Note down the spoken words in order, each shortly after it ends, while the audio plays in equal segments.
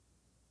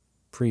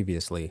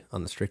Previously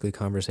on the Strictly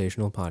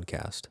Conversational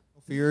podcast.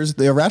 Fears,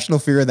 the irrational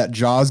fear that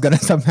Jaws is going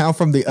to somehow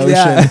from the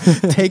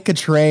ocean take a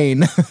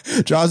train.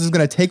 Jaws is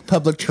going to take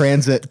public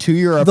transit to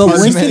your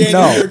apartment.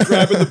 You're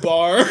grabbing the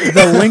bar.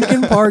 The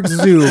Lincoln Park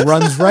Zoo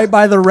runs right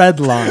by the red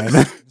line.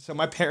 So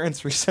my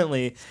parents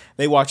recently,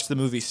 they watched the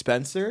movie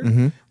Spencer.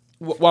 Mm-hmm.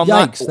 While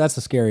Yikes, that's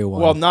a scary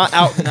one. Well, not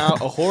out and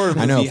out a horror movie.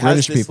 I know,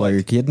 British people, are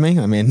you kidding me?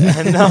 I mean...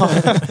 No,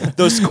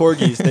 those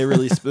corgis, they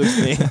really spooked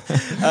me.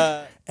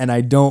 And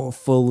I don't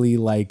fully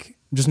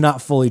just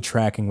not fully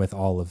tracking with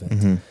all of it.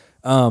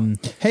 Mm-hmm.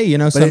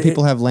 Hey, some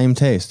people have lame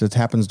taste. It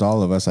happens to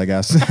all of us, I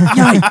guess.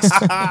 Yikes!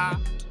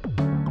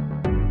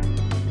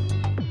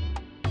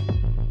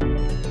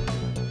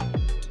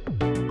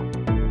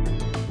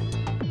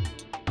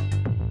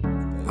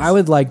 I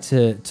would like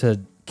to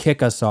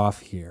kick us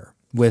off here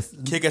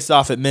with... Kick us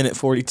off at minute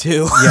 42.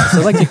 Yes,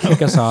 I'd like to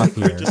kick us off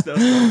here.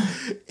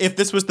 If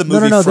this was the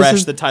movie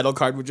Fresh, the title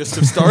card would just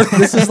have started.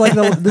 This is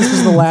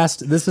the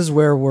last... This is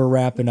where we're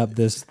wrapping up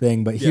this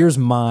thing, but here's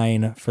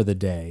mine for the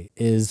day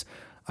is...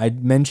 I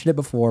mentioned it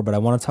before, but I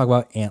want to talk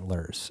about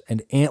Antlers.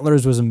 And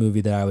Antlers was a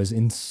movie that I was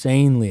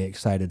insanely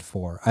excited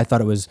for. I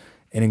thought it was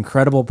an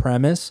incredible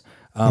premise.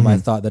 I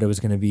thought that it was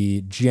going to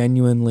be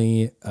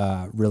genuinely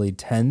really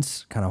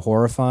tense, kind of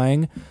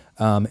horrifying.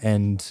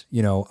 And,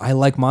 I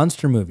like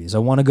monster movies. I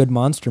want a good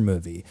monster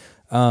movie.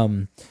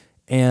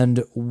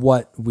 And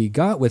what we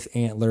got with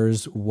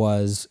Antlers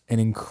was an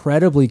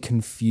incredibly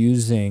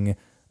confusing,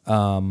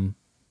 I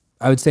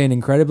would say an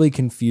incredibly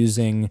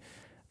confusing...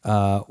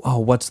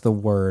 what's the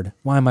word?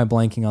 Why am I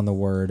blanking on the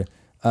word?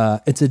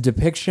 It's a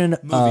depiction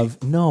of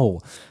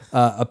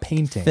a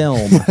painting.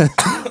 Film.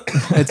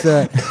 It's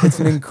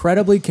an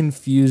incredibly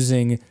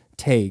confusing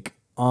take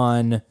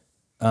on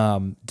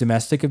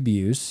domestic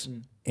abuse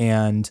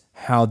and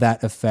how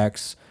that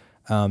affects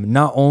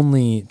not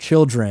only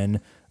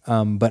children,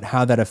 but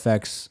how that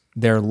affects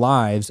their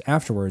lives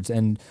afterwards.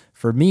 And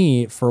for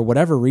me, for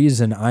whatever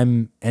reason,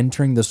 I'm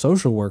entering the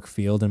social work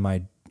field in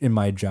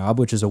my job,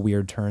 which is a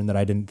weird turn that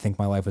I didn't think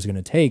my life was going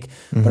to take.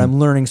 But I'm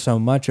learning so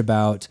much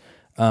about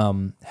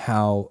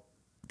how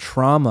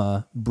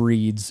trauma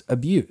breeds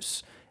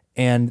abuse.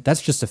 And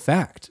that's just a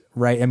fact,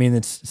 right? I mean,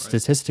 it's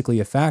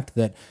statistically a fact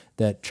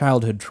that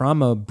childhood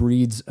trauma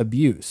breeds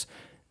abuse.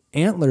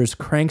 Antlers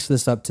cranks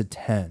this up to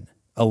 10,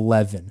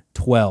 11,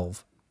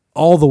 12,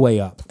 all the way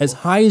up, as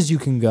high as you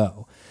can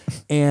go,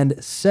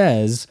 and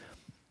says,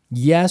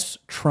 yes,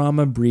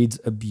 trauma breeds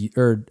abuse,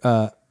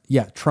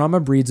 trauma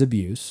breeds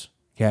abuse.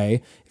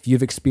 Okay, if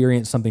you've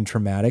experienced something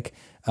traumatic,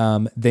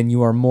 then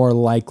you are more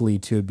likely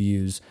to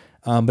abuse.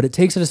 But it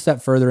takes it a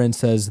step further and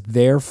says,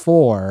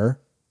 therefore,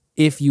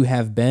 if you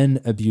have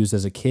been abused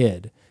as a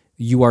kid,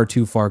 you are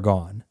too far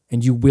gone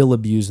and you will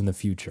abuse in the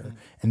future.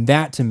 And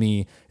that to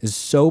me is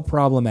so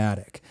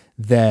problematic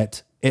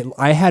that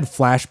I had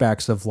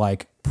flashbacks of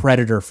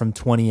Predator from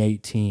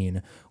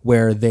 2018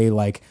 where they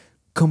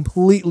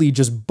completely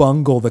just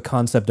bungle the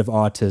concept of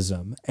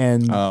autism.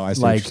 And I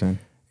see what you're saying.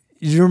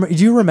 Do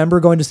you remember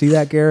going to see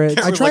that,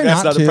 Garrett? I try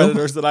not to. The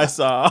Predators that I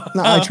saw.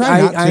 No, I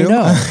try not to. I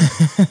know.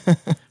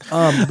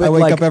 But I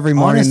wake up every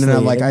morning and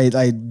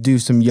I do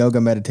some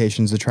yoga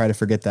meditations to try to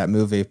forget that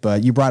movie.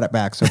 But you brought it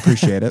back, so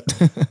appreciate it.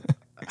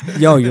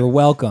 Yo, you're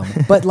welcome.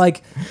 But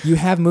you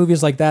have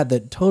movies like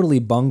that totally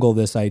bungle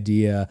this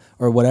idea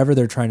or whatever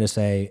they're trying to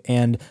say.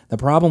 And the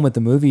problem with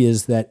the movie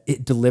is that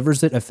it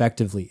delivers it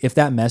effectively. If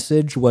that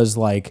message was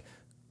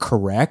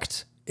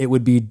correct, it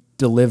would be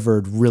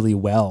delivered really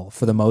well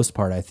for the most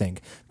part, I think,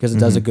 because it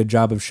does a good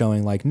job of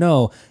showing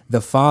no, the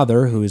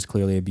father, who is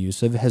clearly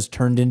abusive, has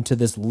turned into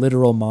this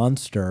literal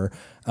monster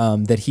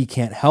that he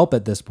can't help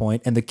at this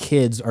point, and the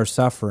kids are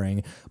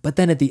suffering. But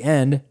then at the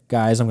end,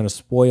 guys, I'm going to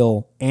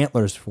spoil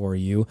Antlers for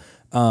you.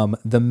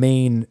 The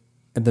main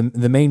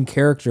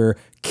character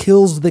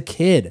kills the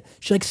kid.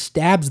 She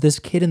stabs this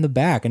kid in the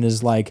back and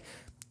is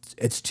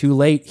it's too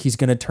late. He's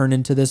going to turn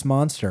into this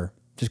monster.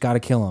 Just got to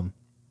kill him.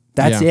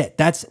 That's it.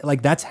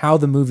 That's how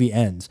the movie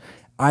ends.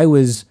 I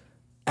was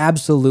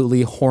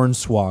absolutely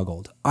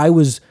hornswoggled. I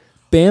was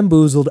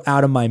bamboozled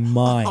out of my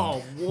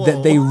mind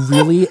that they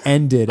really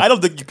ended. I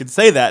don't think you can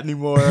say that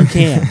anymore. You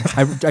can.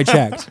 I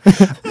checked.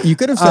 You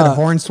could have said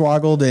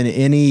hornswoggled in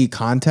any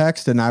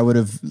context, and I would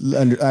have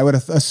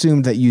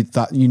assumed that you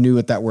thought you knew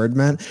what that word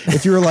meant.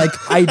 If you were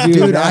I do.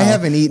 Dude, now. I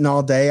haven't eaten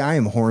all day. I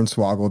am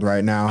hornswoggled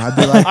right now. I'd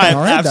be all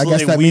right. I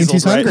guess that means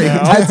he's right hungry.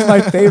 now. That's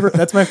my favorite.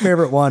 That's my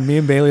favorite one. Me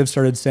and Bailey have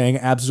started saying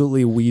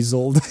absolutely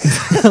weaseled.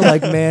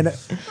 Man,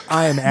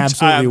 I am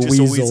absolutely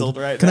weaseled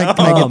right Can now.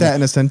 I get that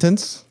in a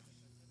sentence?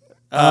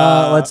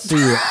 Let's see.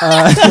 It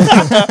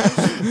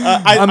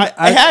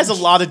has a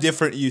lot of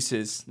different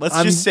uses. Let's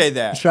just say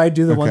that. Should I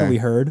do the one that Okay. we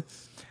heard?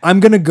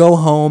 I'm going to go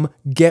home,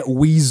 get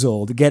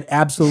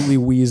absolutely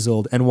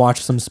weaseled, and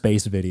watch some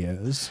space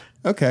videos.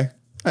 Okay.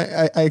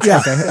 I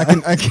can.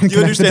 Do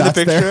you understand the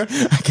picture?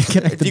 I can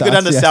connect the If you go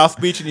down dots, to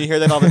South Beach and you hear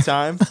that all the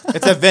time,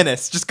 it's at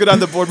Venice. Just go down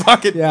the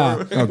boardwalk.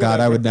 Yeah. Oh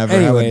God, I would never.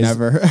 Anyways. I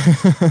would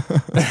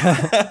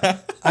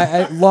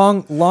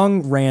never.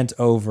 long rant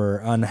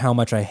over on how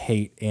much I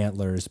hate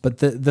Antlers, but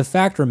the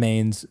fact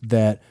remains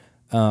that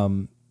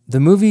the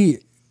movie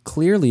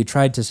clearly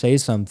tried to say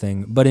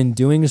something, but in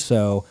doing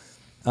so,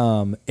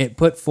 it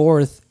put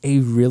forth a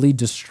really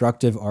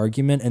destructive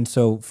argument. And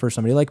so for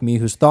somebody like me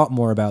who's thought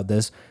more about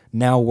this,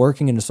 now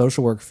working in the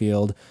social work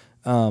field,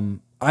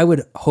 I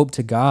would hope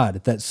to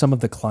God that some of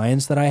the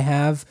clients that I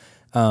have,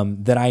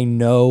 that I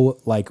know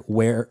like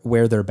where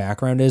their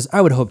background is,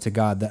 I would hope to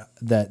God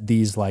that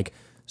these like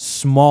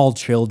small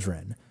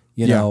children,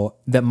 you know,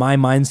 that my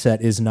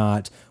mindset is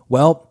not,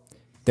 well,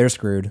 they're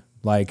screwed.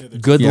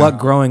 Like, good luck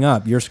growing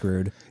up. You're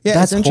screwed. Yeah,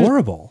 that's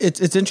horrible.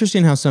 It's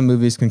interesting how some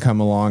movies can come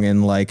along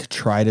and like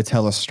try to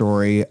tell a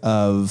story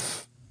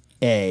of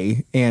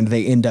A, and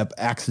they end up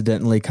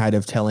accidentally kind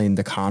of telling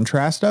the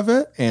contrast of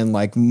it and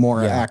like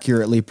more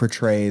accurately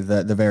portray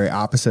the very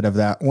opposite of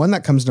that. One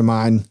that comes to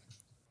mind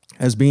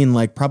as being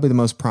like probably the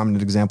most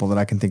prominent example that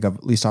I can think of,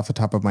 at least off the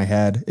top of my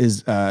head,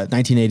 is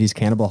 1980's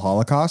Cannibal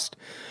Holocaust,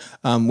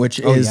 which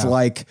is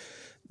like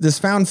this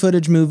found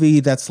footage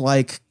movie that's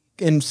like,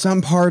 in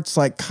some parts,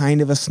 like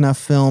kind of a snuff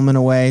film in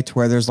a way, to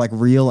where there's like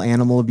real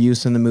animal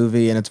abuse in the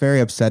movie, and it's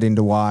very upsetting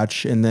to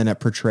watch. And then it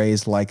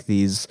portrays like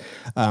these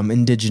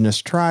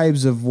indigenous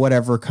tribes of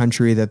whatever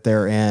country that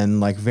they're in,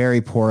 like very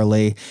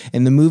poorly.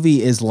 And the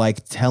movie is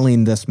like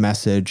telling this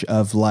message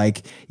of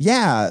like,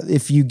 yeah,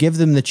 if you give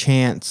them the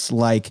chance,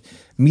 like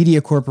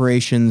media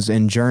corporations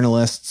and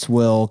journalists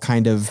will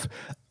kind of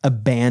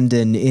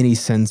abandon any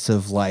sense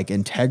of like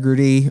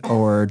integrity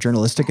or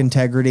journalistic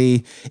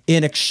integrity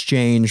in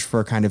exchange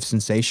for kind of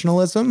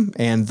sensationalism,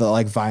 and the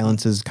like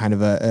violence is kind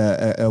of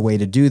a way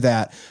to do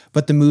that.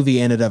 But the movie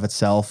in and of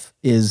itself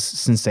is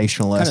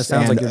sensationalist, kind of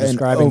sounds like you're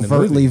describing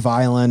overtly the movie.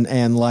 Violent,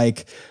 and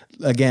like,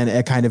 again,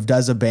 it kind of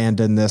does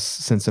abandon this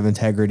sense of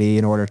integrity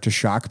in order to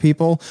shock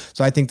people.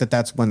 So I think that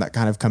that's one that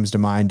kind of comes to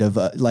mind of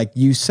like,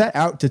 you set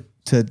out to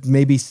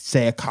maybe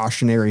say a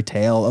cautionary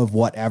tale of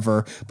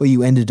whatever, but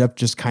you ended up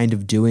just kind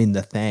of doing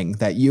the thing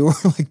that you were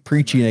like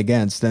preaching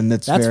against. And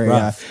that's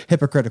very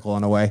hypocritical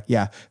in a way.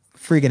 Yeah.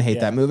 Freaking hate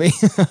that movie.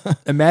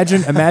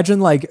 Imagine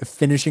like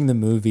finishing the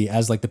movie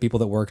as like the people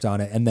that worked on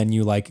it, and then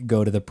you like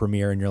go to the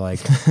premiere and you're like,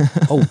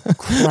 oh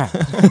crap.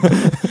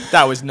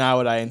 That was not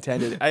what I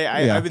intended.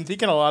 I've been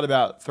thinking a lot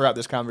about throughout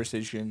this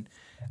conversation.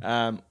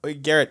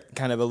 Garrett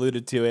kind of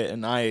alluded to it,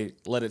 and I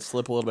let it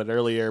slip a little bit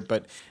earlier,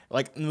 but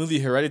like the movie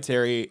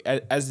Hereditary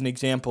as an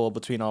example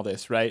between all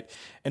this, right?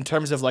 In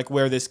terms of like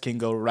where this can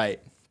go right.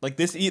 Like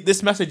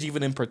this message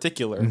even in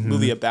particular,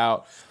 movie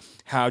about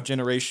how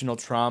generational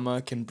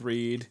trauma can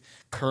breed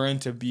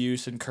current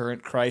abuse and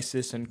current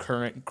crisis and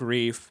current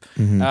grief,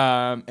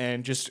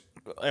 and just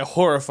a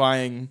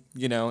horrifying,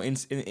 you know,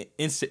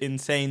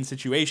 insane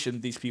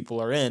situation these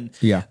people are in.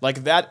 Yeah.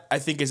 Like that, I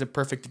think, is a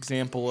perfect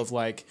example of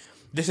like,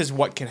 this is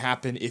what can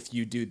happen if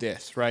you do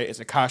this, right? It's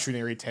a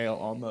cautionary tale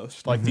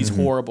almost. Like these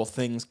horrible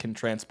things can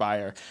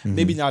transpire.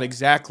 Maybe not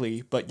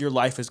exactly, but your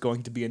life is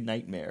going to be a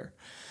nightmare.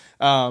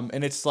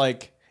 And it's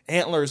like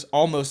Antlers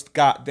almost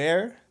got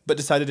there, but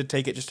decided to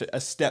take it just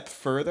a step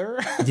further.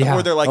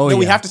 Where they're like,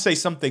 we have to say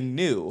something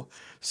new.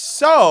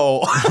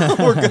 So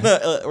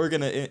we're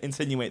gonna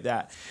insinuate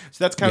that.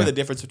 So that's kind of the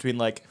difference between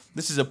like,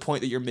 this is a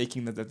point that you're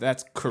making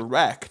that's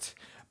correct,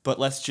 but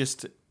let's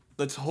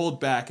hold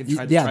back and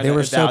try to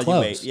evaluate. So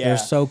close. They're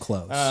so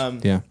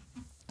close.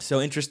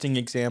 So interesting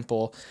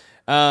example.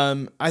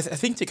 I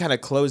think to kind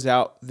of close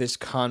out this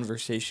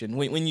conversation,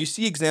 when you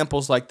see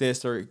examples like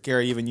this, or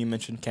Gary, even you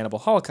mentioned Cannibal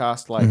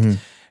Holocaust, like,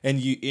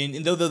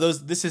 and though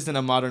this isn't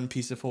a modern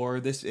piece of horror,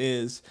 this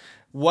is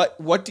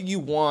what do you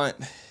want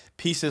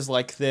pieces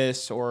like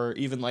this, or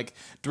even like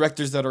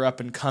directors that are up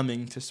and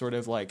coming, to sort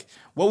of like,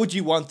 what would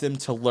you want them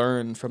to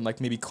learn from like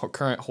maybe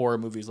current horror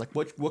movies? Like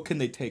what can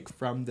they take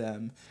from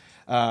them?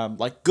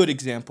 Like good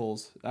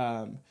examples,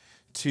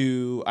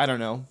 to, I don't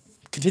know,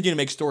 continue to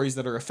make stories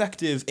that are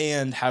effective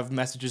and have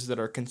messages that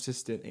are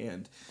consistent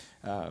and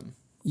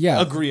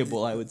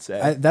agreeable, I would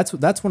say.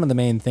 That's one of the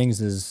main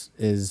things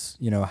is,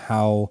 you know,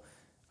 how,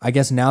 I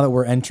guess now that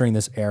we're entering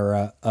this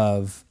era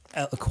of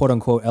quote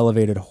unquote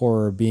elevated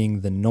horror being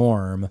the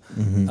norm,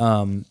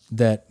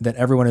 that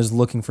everyone is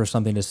looking for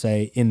something to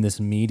say in this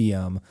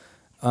medium.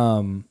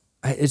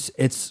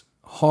 It's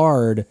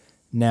hard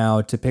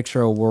now to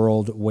picture a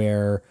world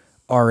where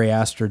Ari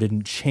Aster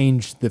didn't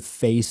change the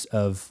face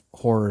of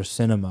horror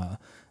cinema,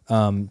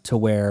 to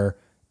where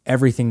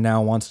everything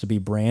now wants to be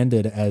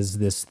branded as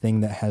this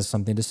thing that has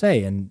something to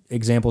say. And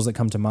examples that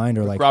come to mind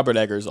are like Robert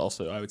Eggers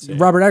also, I would say.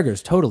 Robert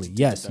Eggers, totally.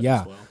 Yes.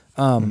 Yeah.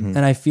 Well. And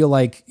I feel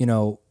like, you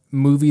know,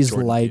 movies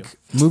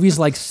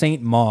like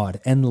Saint Maud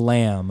and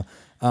Lamb,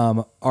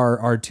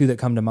 are two that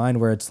come to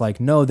mind, where it's like,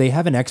 no, they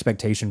have an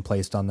expectation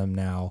placed on them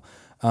now,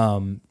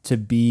 to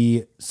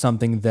be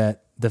something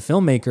that the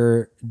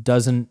filmmaker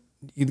doesn't.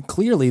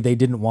 Clearly they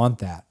didn't want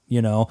that,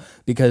 you know,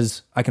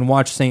 because I can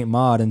watch Saint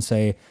Maud and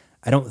say,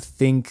 I don't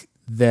think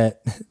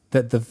that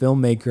the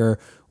filmmaker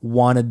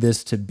wanted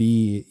this to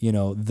be, you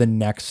know, the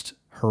next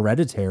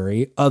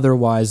Hereditary.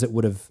 Otherwise it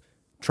would have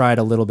tried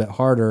a little bit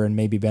harder and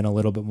maybe been a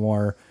little bit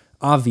more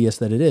obvious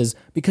that it is,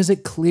 because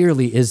it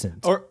clearly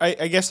isn't. Or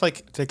I guess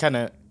like to kind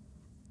of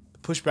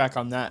push back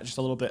on that just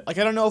a little bit. Like,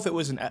 I don't know if it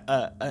was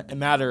a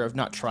matter of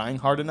not trying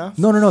hard enough.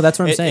 No, that's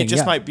what I'm saying. It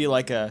just might be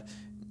like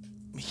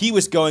he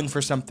was going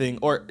for something,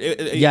 or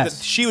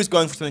Yes. she was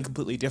going for something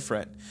completely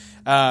different.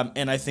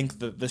 And I think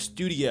the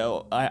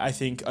studio, I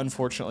think,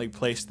 unfortunately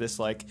placed this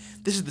like,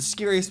 this is the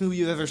scariest movie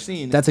you've ever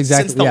seen. That's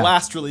exactly since the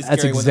last really scary.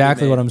 That's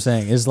exactly what I'm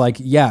saying. Is like,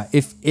 yeah,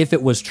 if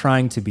it was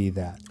trying to be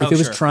that, if it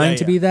was trying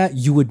to be that,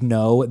 you would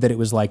know that it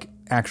was like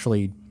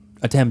actually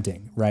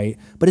attempting, right?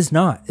 But it's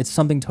not. It's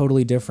something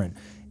totally different.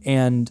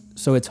 And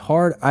so it's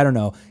hard. I don't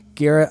know,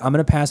 Garrett. I'm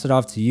gonna pass it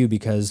off to you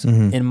because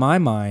in my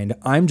mind,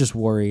 I'm just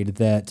worried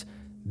that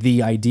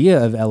the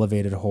idea of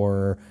elevated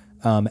horror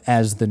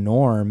as the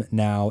norm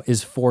now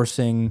is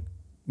forcing,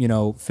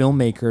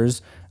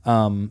 filmmakers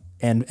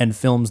and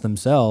films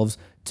themselves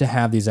to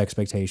have these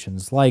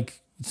expectations,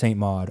 like Saint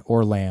Maud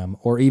or Lamb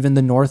or even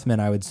The Northman,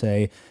 I would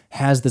say,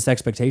 has this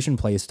expectation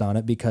placed on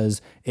it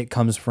because it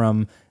comes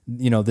from,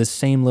 this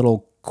same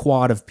little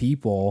quad of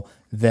people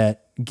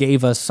that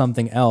gave us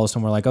something else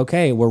and we're like,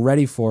 okay, we're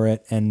ready for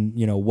it. And,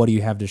 what do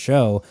you have to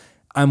show?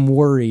 I'm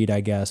worried,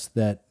 I guess,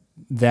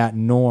 that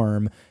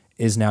norm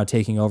is now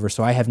taking over.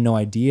 So I have no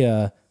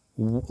idea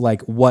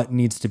like what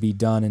needs to be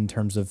done in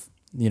terms of,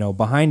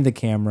 behind the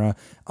camera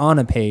on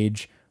a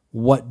page.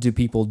 What do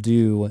people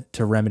do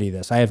to remedy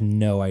this? I have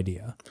no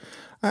idea.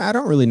 I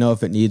don't really know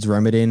if it needs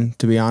remedying,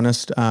 to be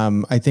honest.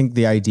 I think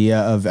the idea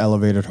of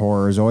elevated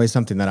horror is always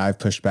something that I've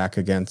pushed back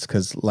against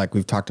because, like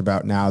we've talked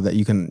about now, that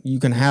you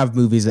can have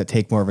movies that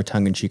take more of a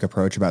tongue-in-cheek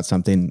approach about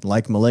something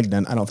like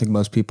 *Malignant*. I don't think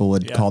most people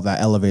would call that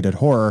elevated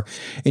horror,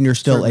 and you're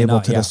still Certainly able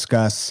not, to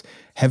discuss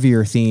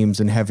heavier themes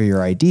and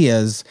heavier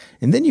ideas.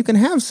 And then you can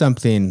have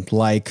something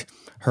like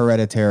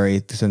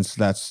Hereditary, since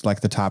that's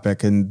like the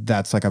topic, and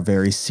that's like a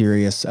very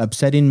serious,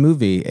 upsetting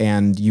movie.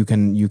 And you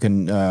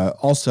can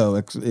also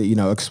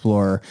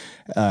explore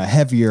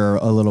heavier,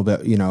 a little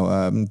bit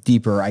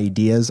deeper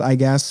ideas, I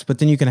guess. But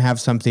then you can have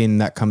something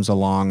that comes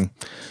along,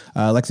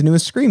 like the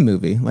newest Scream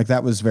movie. Like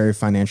that was very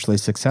financially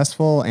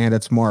successful, and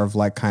it's more of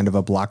like kind of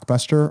a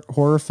blockbuster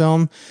horror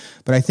film.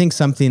 But I think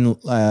something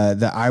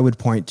that I would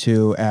point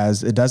to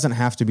as it doesn't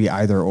have to be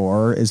either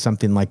or is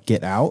something like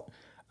Get Out.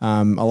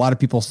 A lot of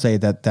people say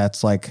that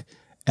that's like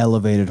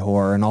elevated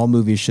horror and all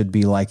movies should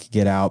be like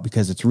Get Out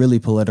because it's really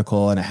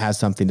political and it has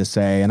something to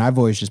say. And I've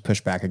always just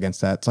pushed back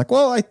against that. It's like,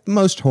 well,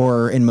 most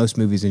horror in most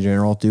movies in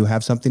general do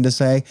have something to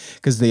say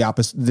because the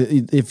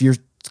opposite, if you're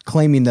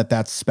claiming that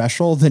that's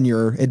special, then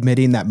you're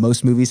admitting that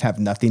most movies have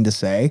nothing to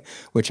say,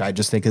 which I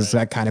just think is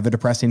that kind of a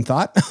depressing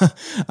thought.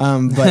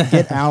 But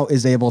Get Out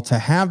is able to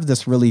have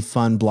this really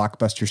fun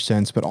blockbuster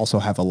sense, but also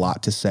have a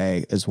lot to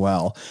say as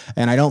well.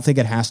 And I don't think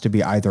it has to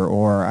be either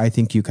or. I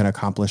think you can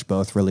accomplish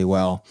both really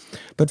well.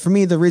 But for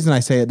me, the reason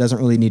I say it doesn't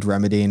really need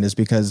remedying is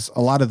because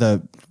a lot of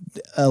the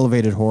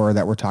elevated horror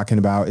that we're talking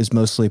about is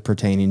mostly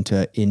pertaining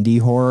to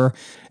indie horror.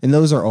 And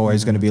those are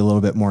always going to be a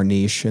little bit more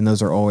niche, and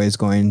those are always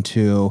going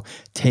to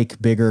take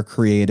bigger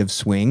creative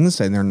swings,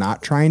 and they're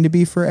not trying to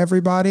be for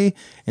everybody.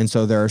 And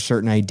so there are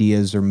certain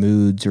ideas or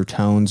moods or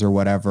tones or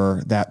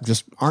whatever that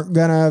just aren't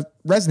going to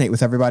resonate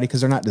with everybody because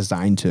they're not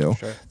designed to.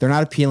 Sure. They're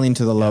not appealing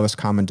to the lowest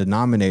common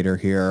denominator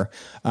here.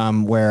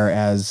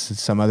 Whereas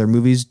some other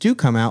movies do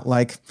come out,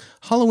 like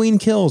Halloween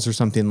Kills or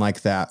something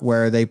like that,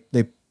 where they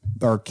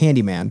or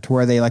Candyman, to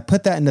where they like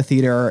put that in the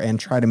theater and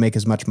try to make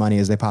as much money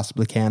as they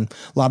possibly can.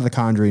 A lot of the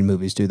Conjuring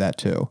movies do that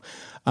too.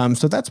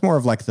 So that's more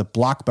of like the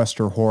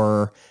blockbuster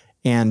horror,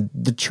 and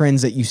the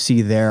trends that you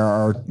see there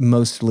are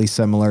mostly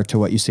similar to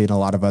what you see in a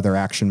lot of other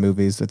action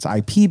movies. It's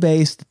IP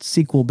based, it's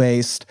sequel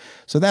based.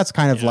 So that's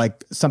kind of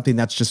like something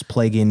that's just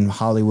plaguing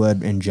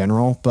Hollywood in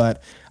general.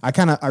 But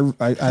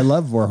I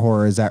love where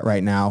horror is at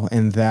right now,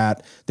 and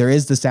that there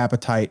is this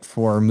appetite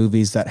for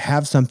movies that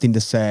have something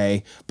to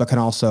say, but can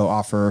also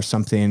offer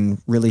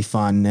something really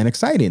fun and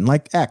exciting.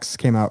 Like X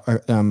came out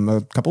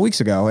a couple weeks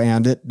ago,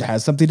 and it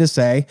has something to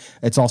say.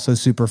 It's also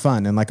super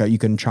fun, and you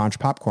can chaunch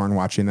popcorn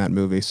watching that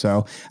movie.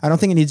 So I don't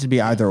think it needs to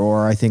be either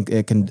or. I think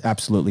it can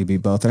absolutely be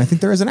both, and I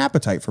think there is an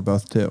appetite for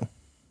both too.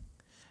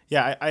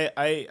 Yeah,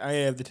 I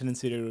have the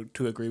tendency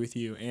to agree with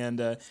you,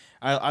 and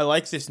I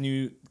like this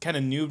new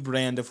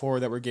brand of horror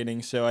that we're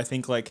getting. So I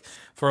think like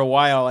for a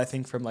while, I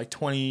think from like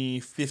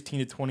 2015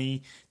 to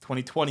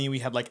 2020, we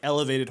had like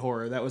elevated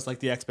horror. That was like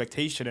the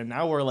expectation, and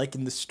now we're like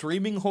in the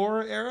streaming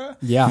horror era.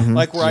 Yeah,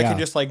 like where I can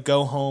just like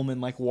go home and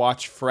like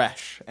watch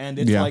fresh, and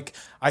it's like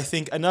I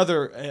think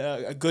another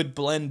a good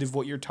blend of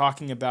what you're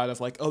talking about of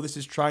like, oh, this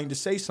is trying to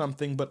say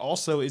something, but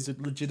also is a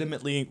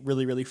legitimately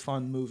really really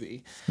fun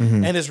movie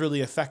and is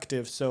really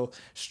effective. So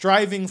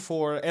striving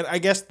for, and I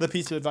guess the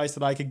piece of advice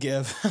that I could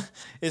give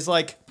is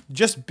like,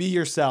 just be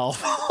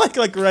yourself.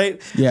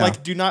 Right? Yeah.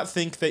 Like, do not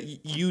think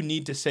that you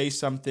need to say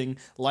something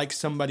like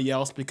somebody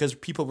else because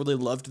people really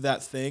loved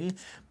that thing,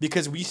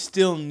 because we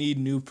still need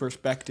new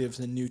perspectives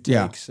and new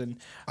takes. And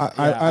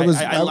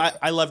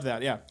I loved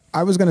that. Yeah.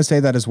 I was going to say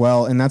that as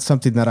well, and that's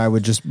something that I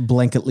would just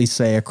blanketly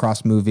say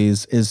across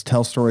movies is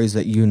tell stories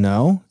that you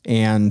know,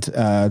 and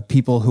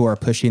people who are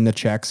pushing the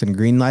checks and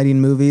greenlighting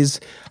movies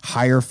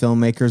hire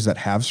filmmakers that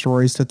have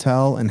stories to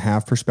tell and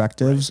have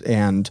perspectives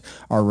and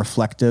are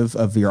reflective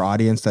of your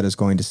audience that is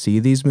going to see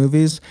these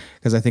movies,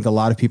 because I think a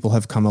lot of people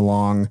have come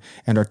along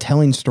and are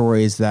telling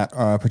stories that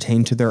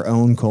pertain to their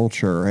own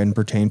culture and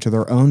pertain to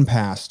their own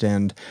past,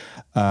 and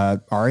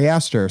Ari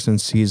Aster,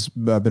 since he's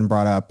been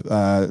brought up,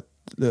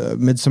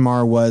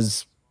 Midsommar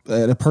was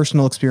a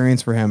personal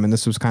experience for him, and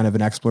this was kind of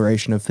an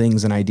exploration of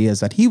things and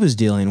ideas that he was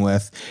dealing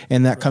with,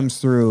 and that comes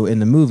through in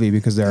the movie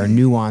because there are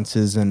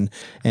nuances and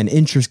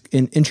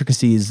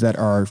intricacies that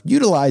are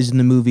utilized in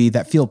the movie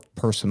that feel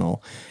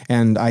personal.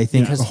 And I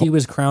think because he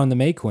was crowned the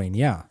May Queen,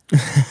 yeah.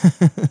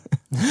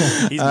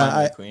 He's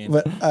my queen.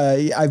 But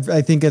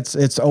I think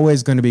it's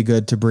always going to be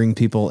good to bring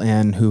people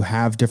in who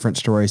have different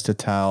stories to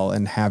tell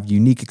and have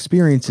unique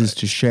experiences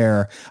to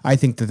share. I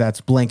think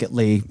that's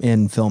blanketly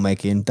in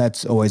filmmaking.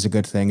 That's always a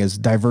good thing, is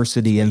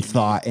diversity in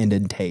thought and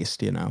in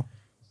taste, you know?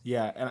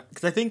 Yeah,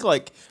 because I think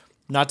like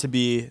not to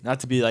be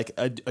like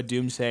a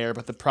doomsayer,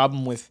 but the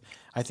problem with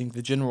I think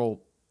the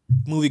general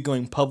movie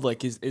going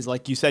public is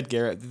like you said,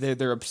 Garrett.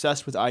 They're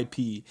obsessed with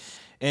IP.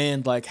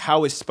 And like,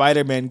 how is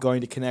Spider-Man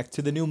going to connect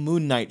to the new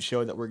Moon Knight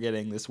show that we're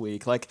getting this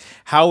week? Like,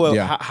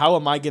 how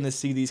am I going to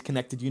see these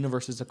connected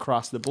universes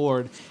across the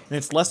board? And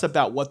it's less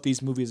about what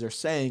these movies are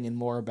saying and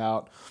more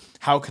about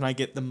how can I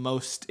get the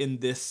most in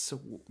this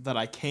that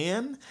I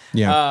can.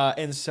 Yeah.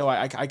 And so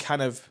I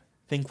kind of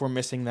think we're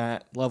missing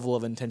that level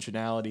of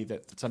intentionality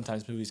that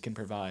sometimes movies can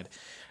provide.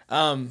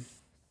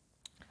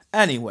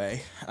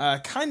 Anyway,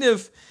 kind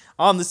of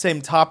on the same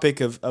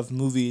topic of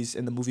movies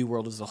and the movie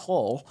world as a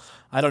whole,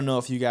 I don't know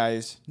if you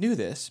guys knew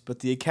this, but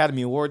the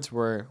Academy Awards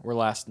were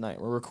last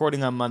night. We're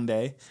recording on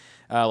Monday.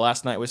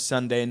 Last night was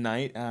Sunday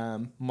night,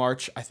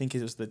 March, I think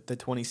it was the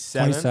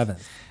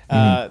 27th.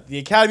 27th. The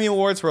Academy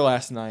Awards were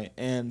last night,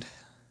 and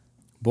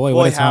boy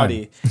what a time.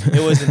 howdy, it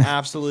was an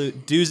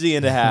absolute doozy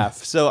and a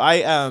half. So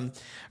I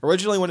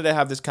originally wanted to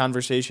have this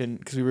conversation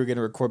because we were going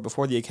to record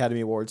before the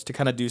Academy Awards to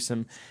kind of do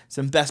some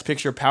Best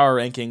Picture power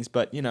rankings,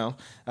 but you know,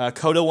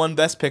 Coda won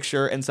Best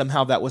Picture, and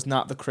somehow that was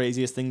not the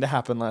craziest thing to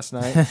happen last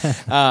night.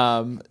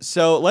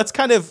 So let's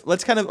kind of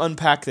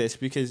unpack this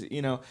because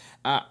you know.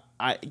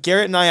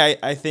 Garrett and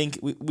I think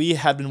we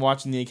had been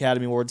watching the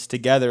Academy Awards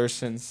together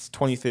since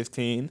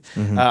 2015.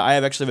 Mm-hmm. I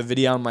actually have a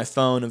video on my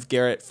phone of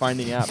Garrett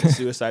finding out the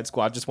Suicide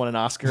Squad just won an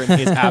Oscar, and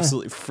he is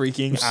absolutely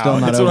freaking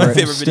out. It's one of my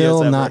favorite videos ever.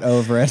 Still not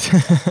over it.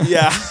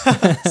 Yeah.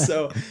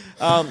 So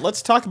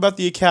let's talk about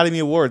the Academy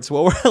Awards.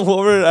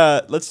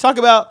 Let's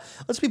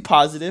be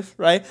positive,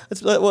 right?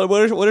 What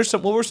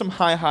were some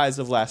highs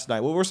of last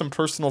night? What were some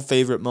personal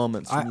favorite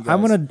moments?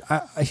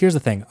 Here's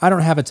the thing. I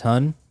don't have a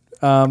ton.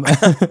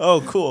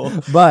 Oh, cool.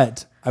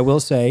 But I will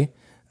say,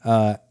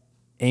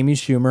 Amy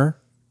Schumer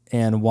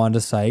and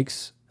Wanda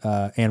Sykes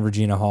and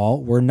Regina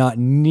Hall were not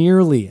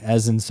nearly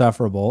as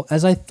insufferable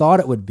as I thought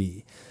it would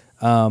be,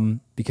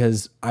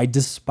 because I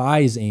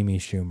despise Amy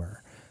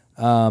Schumer,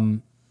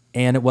 and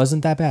it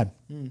wasn't that bad.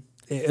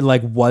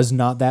 It was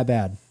not that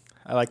bad.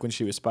 I like when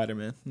she was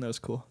Spider-Man. That was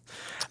cool.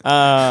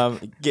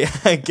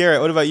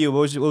 Garrett, what about you?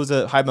 What was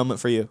a high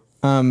moment for you?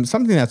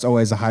 Something that's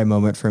always a high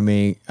moment for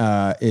me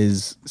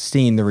is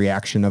seeing the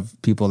reaction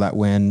of people that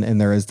win,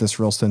 and there is this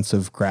real sense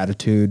of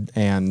gratitude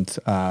and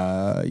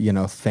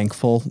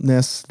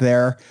thankfulness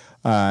there,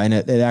 and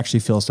it actually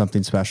feels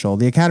something special.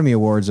 The Academy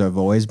Awards have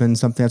always been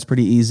something that's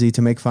pretty easy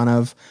to make fun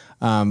of,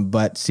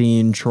 but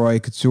seeing Troy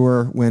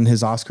Kotsur win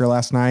his Oscar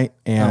last night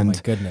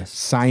and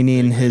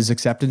signing his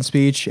acceptance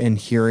speech and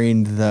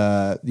hearing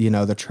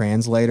the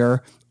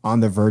translator on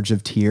the verge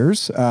of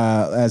tears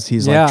as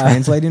he's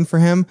translating for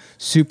him.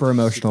 Super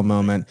emotional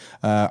moment.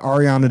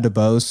 Ariana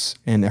DeBose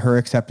and her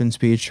acceptance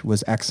speech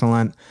was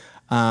excellent.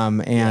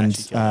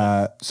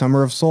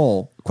 Summer of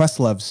Soul,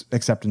 Questlove's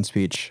acceptance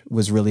speech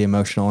was really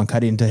emotional, and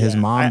cutting to his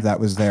mom that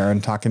was there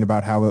and talking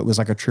about how it was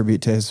like a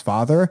tribute to his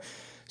father.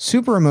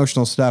 Super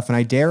emotional stuff, and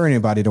I dare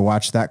anybody to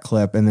watch that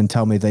clip and then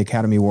tell me the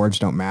Academy Awards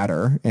don't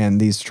matter and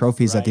these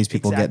trophies that these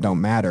people get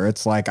don't matter.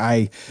 It's like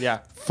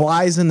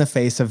flies in the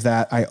face of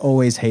that. I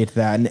always hate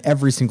that, and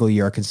every single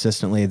year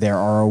consistently there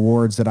are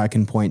awards that I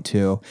can point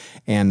to,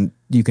 and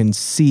you can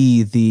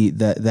see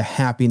the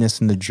happiness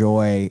and the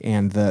joy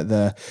and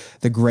the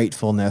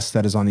gratefulness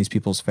that is on these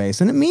people's face,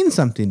 and it means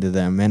something to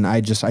them. And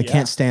I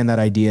can't stand that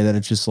idea that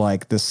it's just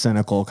like this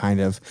cynical kind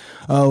of,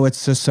 oh,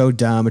 it's just so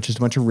dumb. It's just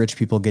a bunch of rich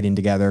people getting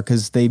together,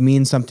 because they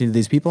mean something to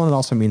these people, and it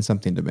also means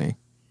something to me.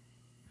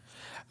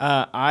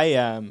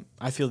 I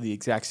feel the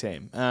exact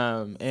same.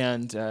 So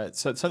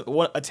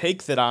a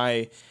take that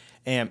I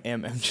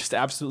am just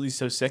absolutely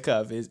so sick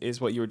of is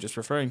what you were just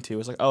referring to.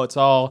 It's like, oh,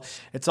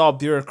 it's all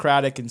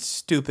bureaucratic and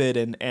stupid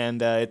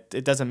and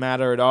it doesn't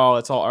matter at all.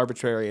 It's all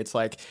arbitrary. It's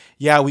like,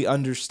 yeah, we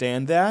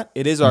understand that.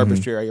 It is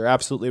arbitrary. You're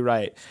absolutely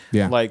right.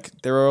 Yeah.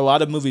 Like, there are a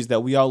lot of movies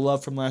that we all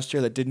love from last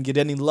year that didn't get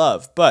any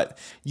love, but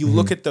you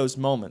look at those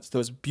moments,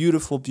 those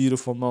beautiful,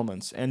 beautiful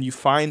moments, and you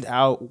find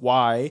out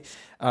why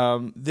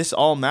this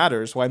all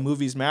matters, why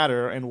movies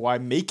matter, and why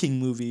making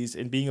movies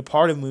and being a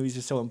part of movies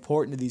is so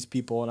important to these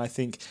people. And I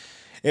think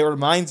it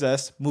reminds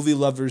us, movie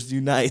lovers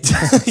unite.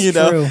 You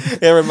know, true.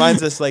 It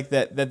reminds us like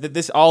that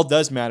this all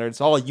does matter. It's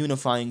all a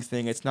unifying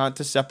thing. It's not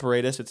to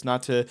separate us. It's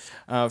not to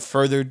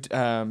further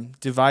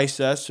devise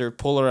us or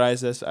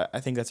polarize us.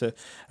 I think that's a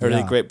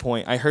really great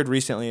point. I heard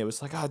recently it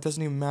was like, oh, it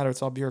doesn't even matter.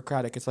 It's all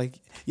bureaucratic. It's like,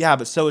 yeah,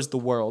 but so is the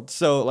world.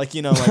 So like,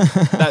 you know,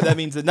 like that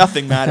means that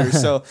nothing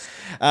matters. So,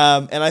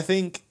 and I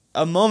think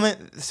a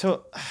moment.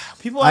 So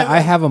people, I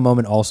have a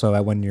moment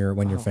also when you're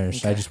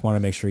finished. okay. I just want to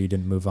make sure you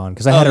didn't move on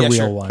because I had a real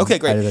sure. one. Okay,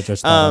 great. I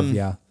just thought of,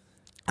 yeah.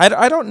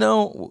 I don't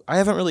know. I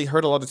haven't really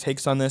heard a lot of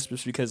takes on this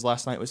just because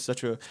last night was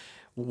such a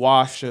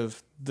wash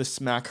of the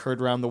smack heard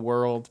around the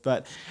world.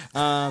 But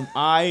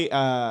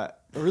I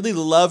really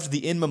loved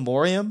the In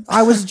Memoriam.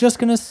 I was just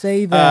gonna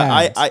say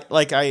that.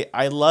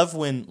 I love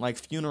when like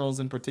funerals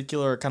in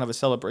particular are kind of a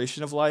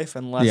celebration of life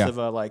and less of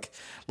a like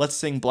let's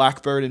sing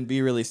Blackbird and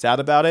be really sad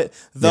about it.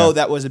 Though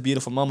that was a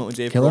beautiful moment when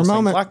Dave Grohl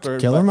sang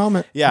Blackbird. Killer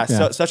moment. Yeah,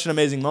 so such an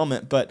amazing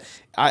moment. But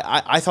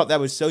I thought that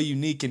was so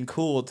unique and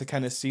cool to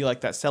kind of see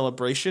like that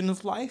celebration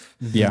of life.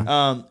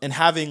 Yeah. And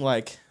having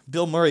like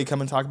Bill Murray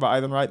come and talk about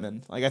Ivan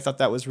Reitman. Like I thought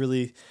that was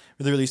really,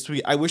 really, really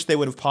sweet. I wish they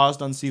would have paused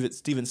on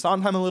Stephen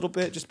Sondheim a little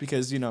bit, just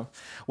because, you know,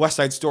 West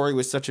Side Story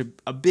was such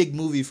a big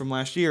movie from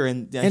last year,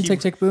 and Tick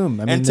Tick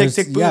Boom. I mean, and Tick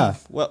Tick Boom. Yeah.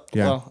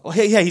 Well,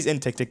 he's in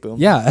Tick Tick Boom.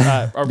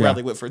 Yeah. Or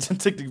Bradley Whitford's in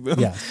Tick Tick Boom.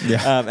 Yeah.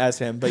 As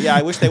him. But yeah,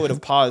 I wish they would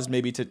have paused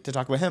maybe to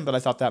talk about him. But I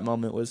thought that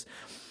moment was,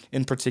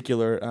 in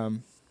particular,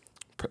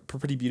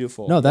 pretty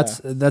beautiful. No,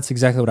 that's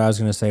exactly what I was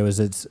going to say. Was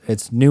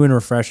it's new and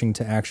refreshing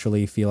to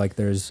actually feel like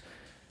there's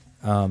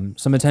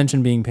some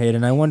attention being paid,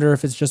 and I wonder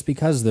if it's just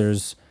because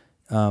there's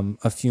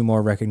a few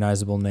more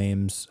recognizable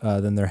names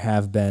than there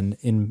have been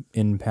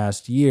in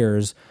past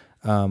years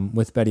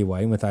with Betty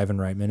White and with Ivan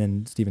Reitman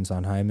and Stephen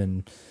Sondheim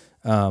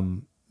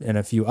and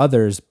a few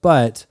others.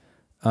 But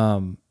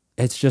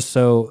it's just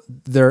so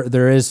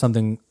there is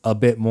something a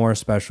bit more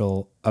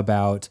special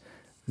about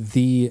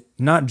the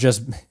not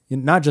just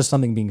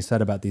something being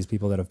said about these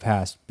people that have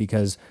passed,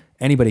 because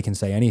anybody can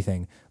say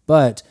anything,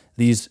 but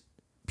these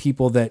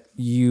people that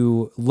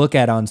you look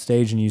at on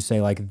stage and you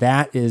say like,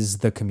 that is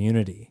the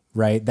community,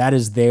 right? That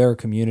is their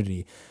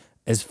community.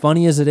 As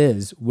funny as it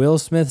is, Will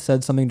Smith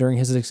said something during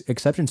his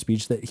acceptance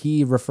speech that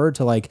he referred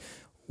to like,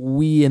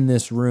 we in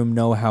this room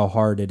know how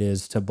hard it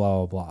is to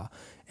blah, blah, blah.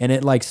 And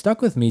it like stuck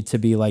with me to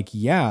be like,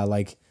 yeah,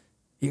 like,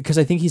 because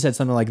I think he said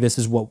something like, this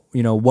is what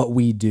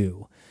we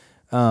do.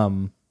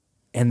 And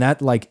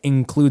that like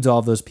includes all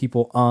of those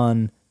people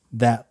on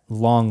that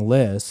long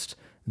list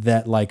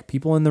that like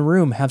people in the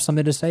room have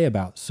something to say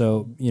about.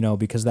 So, you know,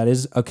 because that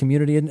is a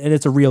community and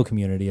it's a real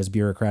community, as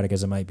bureaucratic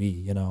as it might be,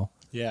 you know?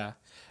 Yeah.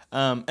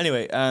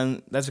 Anyway,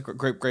 that's a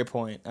great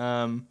point.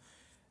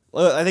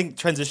 I think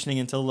transitioning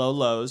into low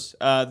lows,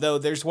 though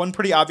there's one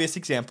pretty obvious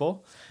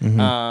example.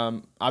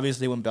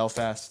 Obviously when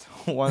Belfast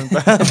won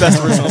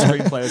Best Original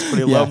Screenplay was a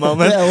pretty low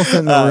moment. The elephant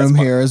in the room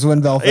here is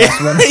when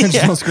Belfast won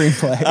Original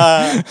Screenplay.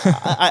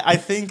 I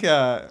think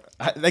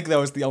that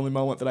was the only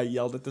moment that I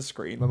yelled at the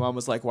screen. My mom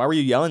was like, "Why were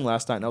you yelling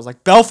last night?" And I was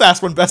like,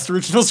 "Belfast won Best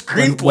Original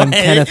Screenplay." When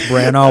Kenneth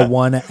Branagh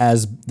won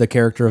as the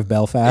character of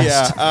Belfast.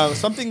 Yeah,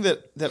 something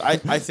that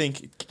I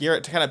think,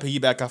 Garrett, to kind of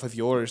piggyback off of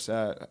yours,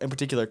 in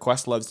particular,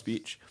 Questlove's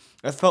speech.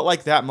 I felt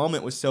like that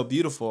moment was so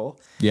beautiful,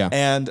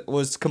 and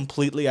was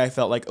completely, I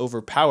felt like,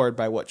 overpowered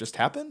by what just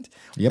happened.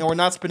 Yep. And we're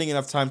not spending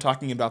enough time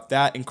talking about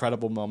that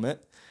incredible moment.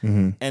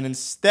 And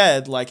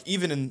instead, like,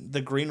 even in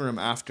the green room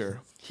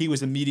after, he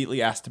was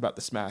immediately asked about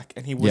the smack,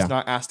 and he was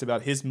not asked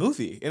about his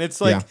movie. And it's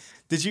like,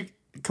 did you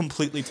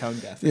completely tone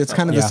deaf? It's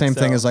kind of the same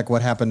thing as like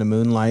what happened to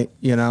Moonlight,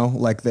 you know,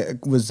 like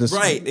it was this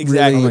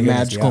really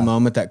magical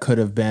moment that could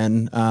have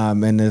been,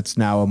 and it's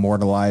now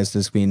immortalized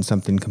as being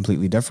something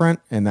completely different,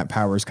 and that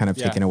power is kind of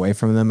taken away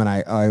from them. And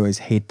I always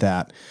hate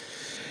that.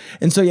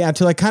 And so,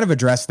 to like kind of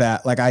address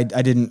that, like I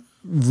didn't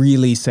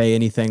really say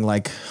anything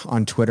like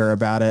on Twitter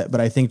about it, but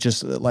I think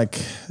just like,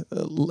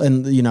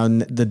 and you know,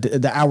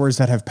 the hours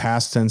that have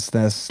passed since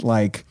this,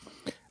 like,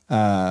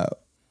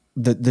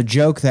 the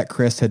joke that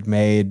Chris had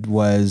made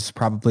was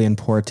probably in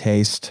poor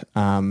taste.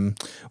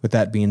 With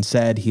that being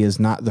said, he is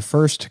not the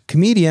first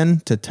comedian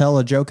to tell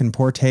a joke in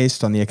poor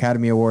taste on the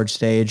Academy Awards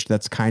stage.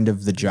 That's kind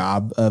of the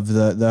job of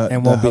the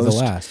and won't host. Be the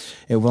last.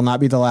 It will not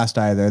be the last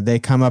either. They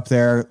come up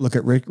there, look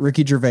at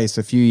Ricky Gervais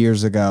a few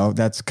years ago.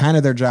 That's kind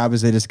of their job,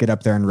 is they just get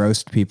up there and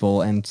roast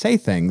people and say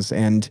things.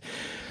 And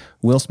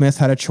Will Smith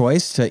had a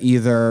choice to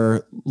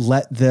either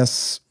let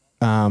this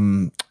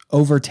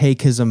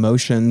overtake his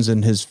emotions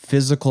and his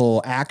physical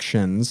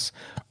actions,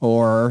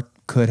 or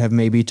could have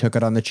maybe took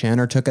it on the chin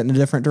or took it in a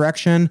different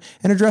direction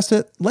and addressed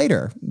it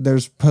later.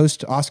 There's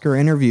post-Oscar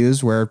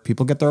interviews where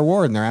people get their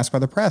award and they're asked by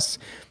the press.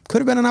 Could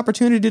have been an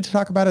opportunity to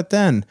talk about it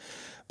then.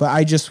 But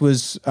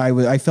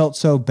I felt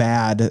so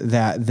bad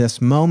that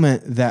this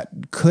moment that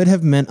could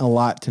have meant a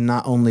lot to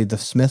not only the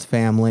Smith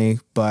family,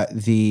 but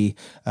the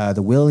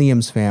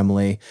Williams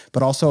family,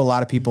 but also a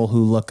lot of people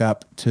who look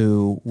up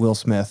to Will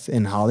Smith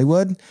in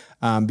Hollywood,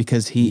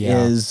 because he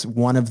is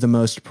one of the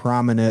most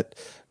prominent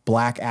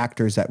Black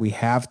actors that we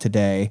have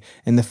today.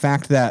 And the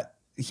fact that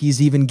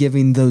he's even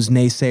giving those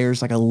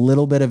naysayers like a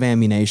little bit of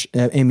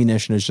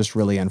ammunition is just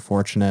really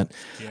unfortunate.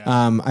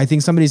 Yeah. I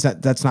think somebody's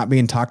that's not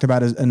being talked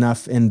about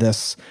enough in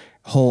this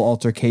whole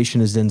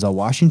altercation is Denzel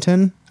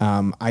Washington.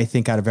 I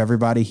think out of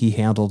everybody, he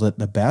handled it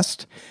the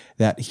best.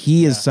 That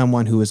he is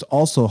someone who is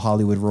also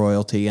Hollywood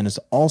royalty and is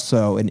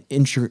also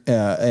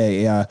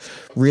a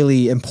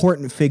really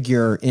important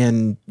figure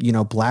in,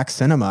 Black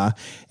cinema.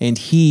 And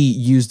he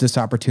used this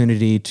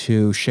opportunity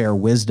to share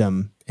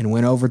wisdom and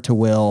went over to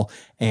Will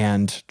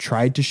and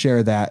tried to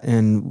share that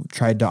and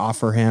tried to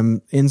offer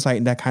him insight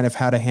into kind of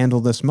how to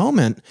handle this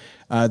moment,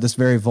 this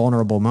very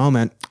vulnerable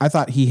moment. I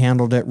thought he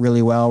handled it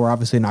really well. We're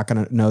obviously not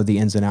going to know the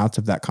ins and outs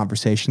of that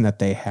conversation that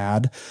they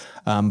had,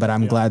 but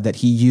I'm glad that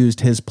he used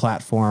his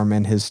platform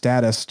and his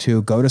status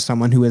to go to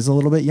someone who is a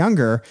little bit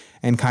younger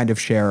and kind of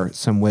share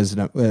some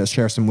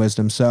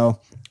wisdom.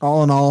 So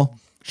all in all,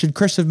 should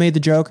Chris have made the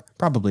joke?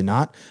 Probably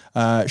not.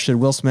 Should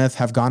Will Smith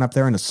have gone up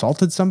there and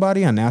assaulted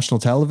somebody on national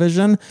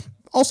television?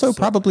 Also,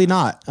 probably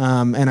not.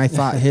 And I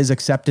thought his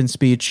acceptance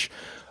speech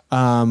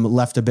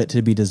left a bit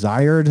to be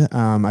desired.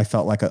 I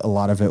felt like a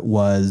lot of it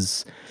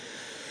was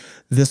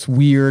this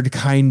weird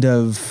kind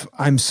of,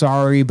 I'm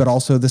sorry, but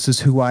also this is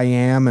who I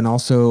am. And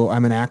also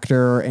I'm an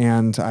actor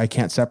and I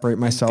can't separate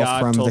myself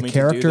from the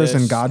characters,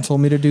 and God told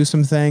me to do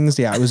some things.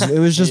 Yeah, it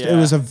was just, it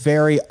was a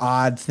very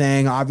odd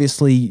thing.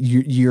 Obviously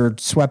you're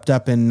swept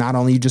up in not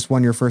only you just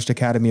won your first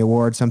Academy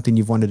Award, something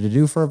you've wanted to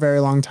do for a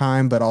very long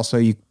time, but also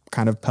you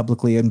kind of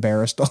publicly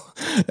embarrassed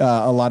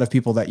a lot of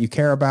people that you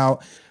care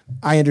about.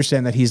 I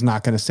understand that he's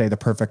not going to say the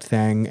perfect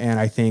thing. And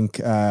I think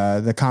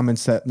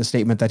the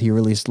statement that he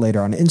released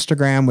later on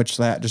Instagram, which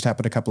that just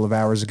happened a couple of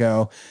hours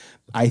ago,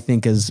 I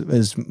think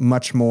is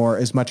much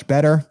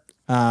better.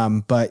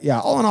 But yeah,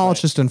 all in all,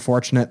 it's just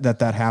unfortunate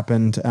that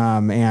happened.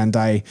 And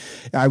I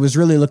was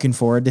really looking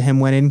forward to him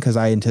winning because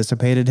I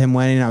anticipated him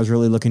winning. I was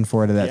really looking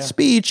forward to that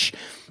speech.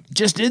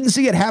 Just didn't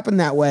see it happen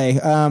that way.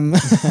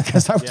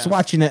 Because I was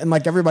watching it and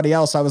like everybody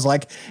else, I was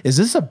like, is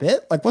this a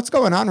bit? Like what's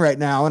going on right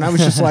now? And I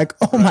was just like,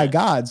 oh my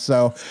God.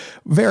 So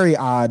very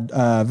odd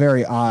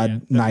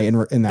night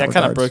in that That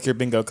kind of broke your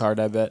bingo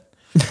card, I bet.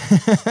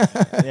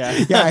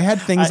 I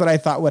had things that I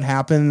thought would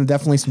happen.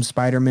 Definitely some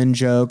Spider-Man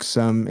jokes.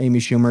 Amy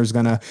Schumer's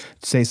going to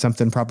say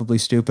something probably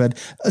stupid.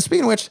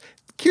 Speaking of which,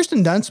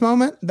 Kirsten Dunst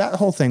moment, that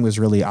whole thing was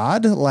really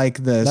odd.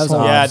 Like the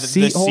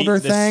seat holder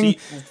thing.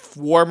 Seat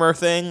warmer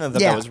thing.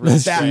 That was really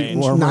strange.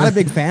 Not a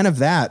big fan of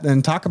that.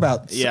 And talk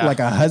about like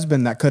a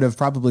husband that could have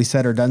probably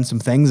said or done some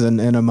things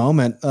in a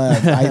moment.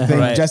 I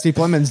think Jesse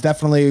Plemons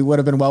definitely would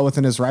have been well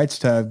within his rights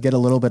to get a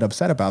little bit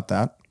upset about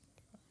that.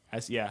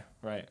 Yeah,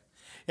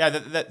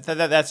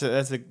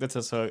 that's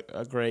also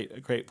a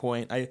great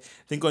point. I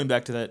think going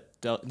back to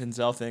that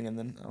Denzel thing, and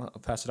then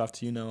I'll pass it off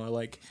to you,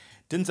 Noah.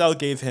 Denzel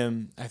gave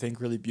him, I think,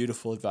 really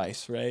beautiful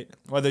advice, right?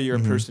 Whether you're a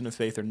person of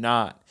faith or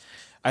not,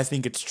 I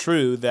think it's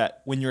true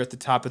that when you're at the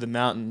top of the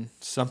mountain,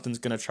 something's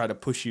going to try to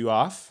push you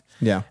off.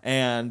 Yeah.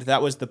 And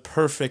that was the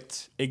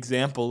perfect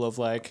example of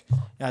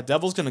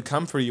devil's going to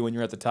come for you when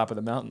you're at the top of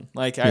the mountain.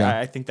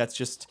 I think that's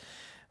just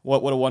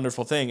what a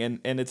wonderful thing.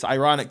 And it's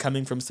ironic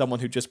coming from someone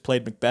who just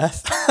played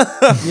Macbeth.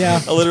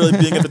 Literally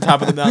being at the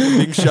top of the mountain,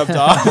 being shoved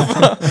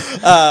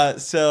off.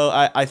 So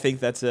I think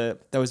that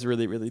was a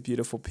really, really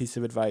beautiful piece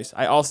of advice.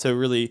 I also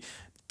really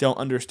don't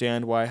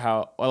understand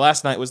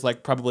last night was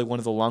probably one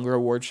of the longer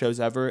award shows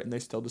ever, and they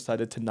still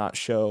decided to not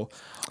show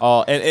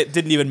all, and it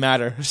didn't even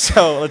matter.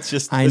 So let's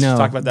just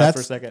talk about that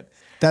for a second.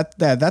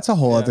 That's a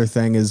whole other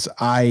thing.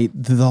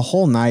 The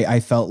whole night I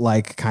felt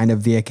like kind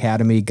of the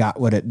Academy got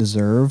what it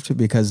deserved,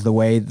 because the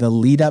way the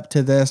lead up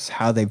to this,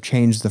 how they've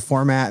changed the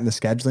format and the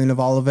scheduling of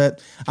all of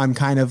it, I'm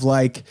kind of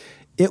like,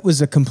 it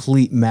was a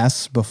complete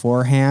mess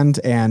beforehand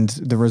and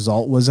the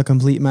result was a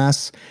complete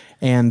mess.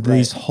 And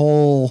these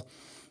whole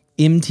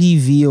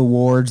MTV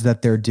awards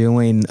that they're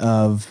doing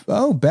of,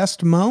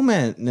 best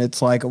moment. And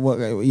it's like,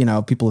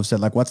 people have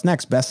said what's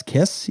next? Best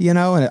kiss, and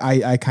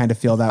I kind of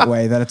feel that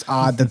way, that it's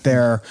odd that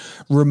they're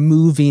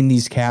removing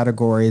these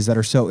categories that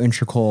are so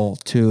integral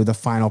to the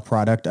final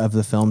product of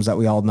the films that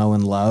we all know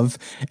and love,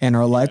 and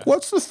are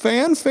what's the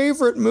fan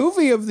favorite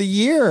movie of the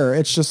year?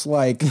 It's just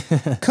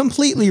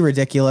completely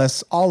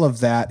ridiculous. All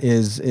of that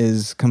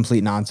is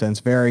complete nonsense.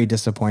 Very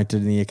disappointed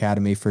in the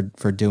Academy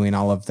for doing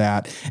all of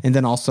that. And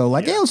then also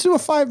hey, let's do a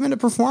 5-minute 2-minute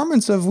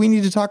performance of we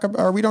need to talk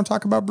about, or we don't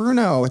talk about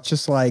Bruno. It's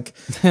just like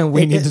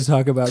we need to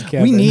talk about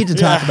Kevin. We need to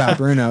talk about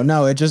Bruno.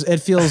 No, it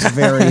feels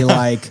very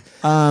like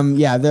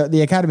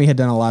the Academy had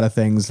done a lot of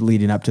things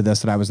leading up to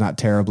this that I was not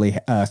terribly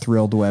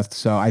thrilled with.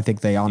 So I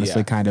think they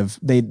honestly kind of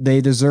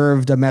they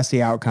deserved a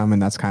messy outcome,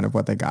 and that's kind of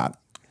what they got.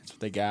 That's what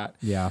they got.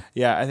 Yeah.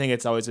 I think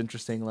it's always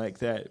interesting, like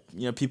that.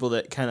 People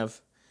that kind of,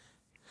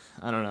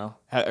 I don't know,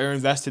 are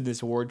invested in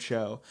this award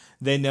show.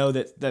 They know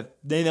that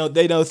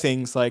they know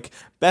things like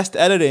best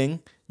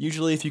editing.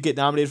 Usually, if you get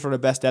nominated for a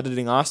best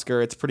editing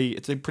Oscar, it's a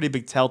pretty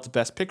big tell to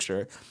best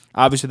picture.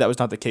 Obviously, that was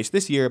not the case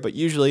this year, but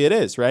usually it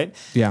is, right?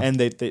 Yeah. And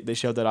they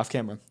showed that off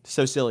camera.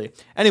 So silly.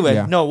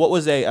 Anyway, no. What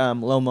was a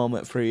low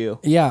moment for you?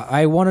 Yeah,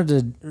 I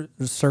wanted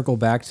to circle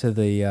back to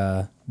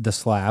the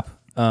slap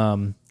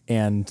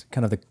and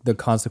kind of the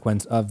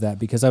consequence of that,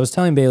 because I was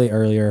telling Bailey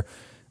earlier,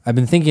 I've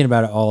been thinking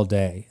about it all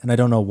day, and I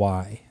don't know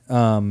why.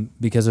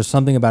 Because there's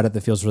something about it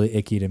that feels really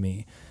icky to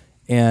me.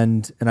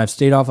 And I've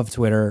stayed off of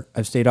Twitter.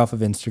 I've stayed off of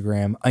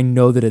Instagram. I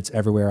know that it's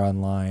everywhere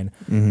online.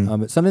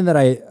 Mm-hmm. It's something that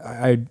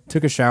I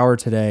took a shower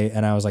today,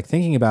 and I was like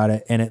thinking about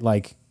it, and it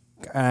like,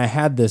 I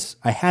had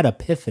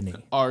epiphany.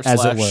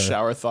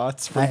 r/shower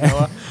thoughts from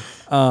Noah.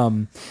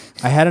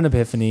 I had an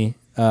epiphany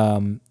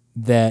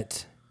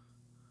that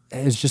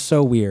is just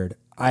so weird.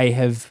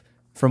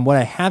 From what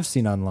I have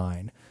seen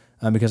online,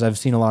 because I've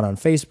seen a lot on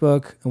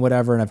Facebook and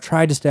whatever, and I've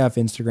tried to stay off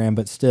Instagram,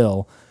 but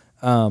still,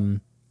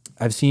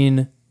 I've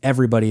seen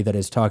everybody that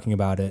is talking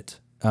about it.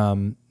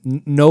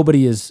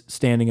 Nobody is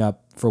standing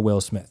up for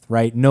Will Smith,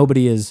 right?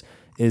 Nobody is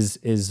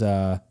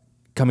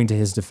coming to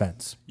his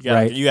defense,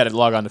 right? You got to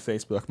log on to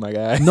Facebook, my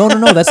guy. No.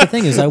 That's the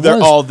thing is,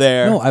 They're all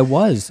there. No, I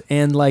was,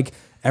 and like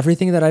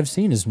everything that I've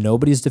seen is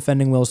nobody's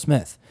defending Will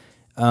Smith.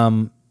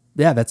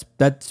 Yeah,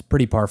 that's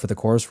pretty par for the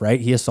course, right?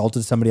 He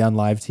assaulted somebody on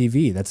live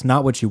TV. That's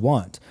not what you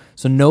want.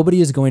 So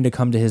nobody is going to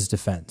come to his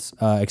defense,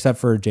 except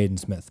for Jaden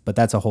Smith, but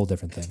that's a whole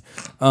different thing.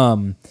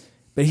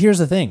 But here's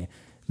the thing.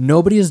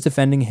 Nobody is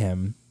defending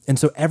him, and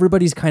so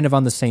everybody's kind of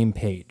on the same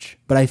page.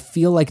 But I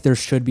feel like there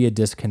should be a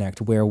disconnect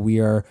where we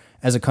are,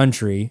 as a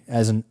country,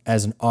 as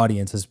an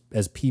audience,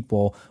 as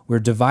people, we're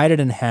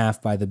divided in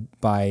half by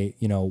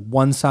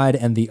one side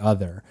and the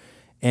other.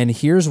 And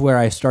here's where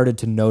I started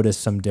to notice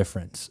some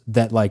difference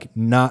that like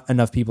not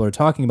enough people are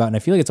talking about, and I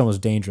feel like it's almost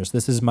dangerous.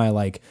 This is my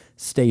like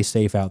stay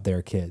safe out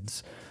there,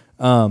 kids.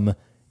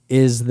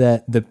 Is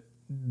that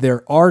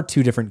there are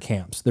two different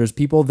camps. There's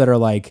people that are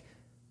like,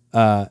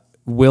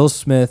 Will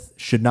Smith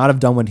should not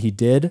have done what he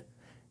did,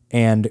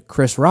 and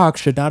Chris Rock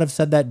should not have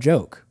said that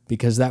joke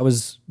because that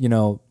was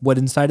what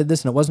incited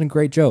this, and it wasn't a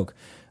great joke.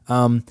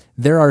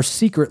 There are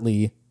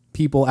secretly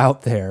people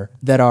out there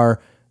that are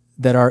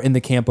in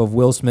the camp of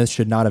Will Smith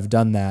should not have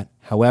done that.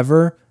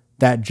 However,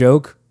 that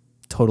joke,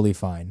 totally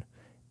fine.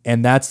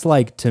 And that's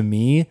like, to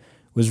me,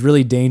 was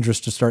really dangerous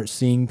to start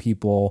seeing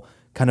people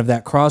kind of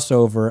that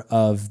crossover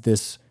of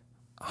this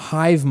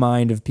hive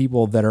mind of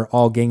people that are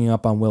all ganging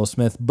up on Will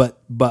Smith.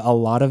 But a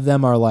lot of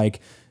them are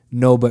like,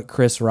 no, but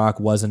Chris Rock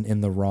wasn't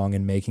in the wrong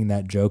in making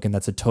that joke. And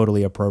that's a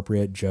totally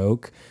appropriate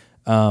joke.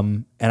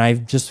 And I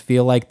just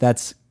feel like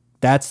that's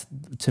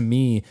to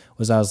me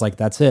I was like,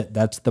 that's it.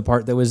 That's the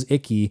part that was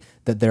icky,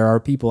 that there are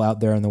people out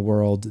there in the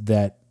world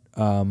that,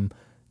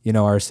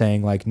 are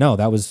saying like, no,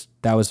 that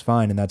was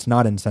fine. And that's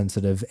not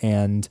insensitive.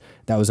 And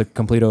that was a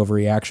complete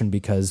overreaction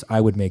because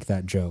I would make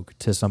that joke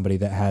to somebody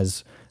that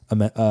has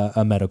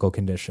a medical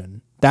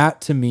condition.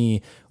 That to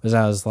me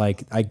I was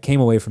like, I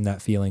came away from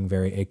that feeling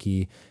very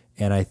icky.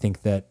 And I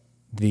think that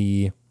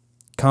the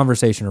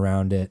conversation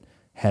around it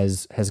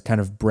has kind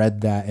of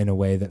bred that in a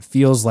way that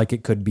feels like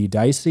it could be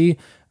dicey.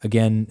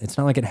 Again, it's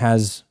not like it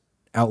has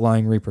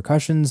outlying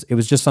repercussions. It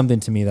was just something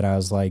to me that I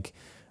was like,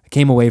 I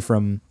came away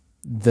from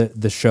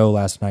the show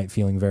last night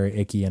feeling very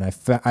icky, and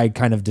I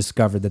kind of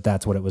discovered that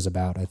that's what it was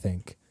about, I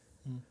think.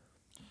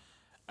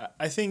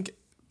 I think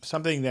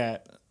something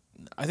that,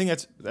 I think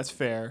that's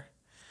fair.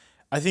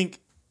 I think,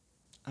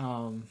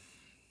 I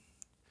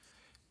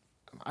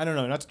don't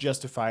know, not to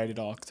justify it at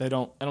all, because I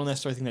don't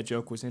necessarily think that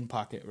joke was in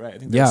pocket, right? I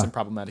think there's some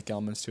problematic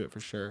elements to it for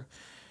sure.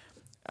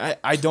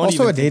 I don't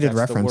also even a dated think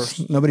that's reference.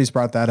 the worst. Nobody's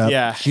brought that up.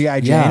 Yeah. G.I.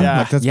 Jane. Yeah.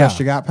 Like that's the best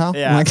you got, pal.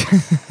 Yeah. Like,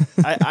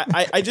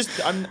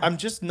 I'm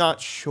just not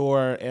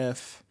sure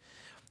if,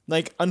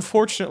 like,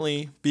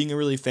 unfortunately, being a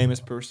really famous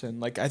person,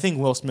 like, I think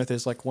Will Smith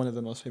is like one of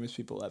the most famous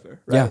people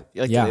ever, right?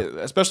 Yeah. Like, Yeah.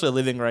 especially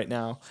living right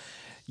now.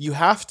 You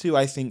have to,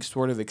 I think,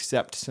 sort of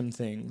accept some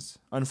things,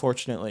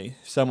 unfortunately.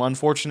 Some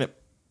unfortunate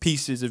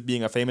pieces of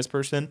being a famous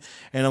person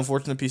and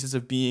unfortunate pieces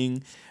of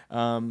being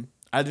at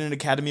an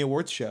Academy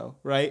Awards show,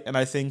 right? And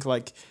I think,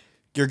 like,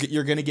 you're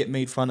going to get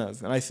made fun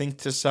of. And I think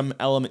to some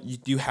element, you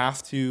do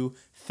have to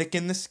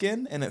thicken the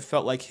skin, and it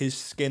felt like his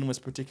skin was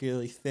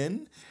particularly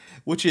thin,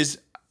 which is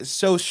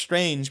so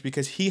strange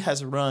because he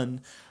has run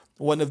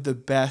one of the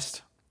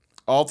best,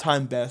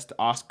 all-time best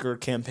Oscar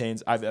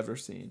campaigns I've ever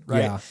seen,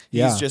 right?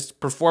 Yeah. He's just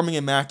performing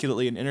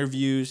immaculately in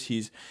interviews.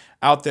 He's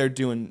out there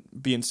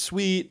being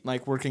sweet,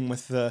 like working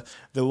with the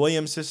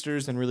Williams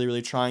sisters and really,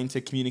 really trying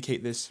to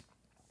communicate this,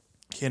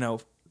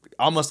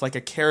 almost like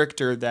a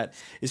character that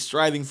is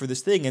striving for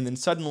this thing, and then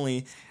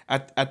suddenly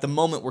at the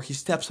moment where he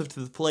steps up to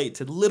the plate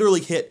to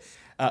literally hit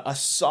a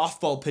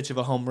softball pitch of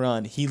a home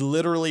run, he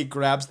literally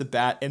grabs the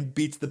bat and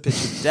beats the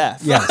pitch to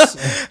death.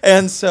 Yes.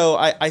 And so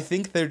I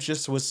think there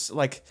just was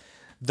like,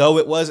 though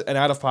it was an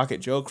out-of-pocket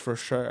joke for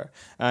sure,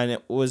 and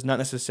it was not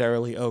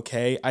necessarily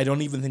okay, I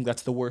don't even think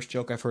that's the worst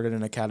joke I've heard at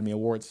an Academy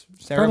Awards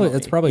ceremony.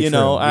 It's probably you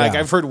know, true, like yeah.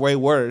 I've heard way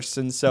worse.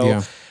 And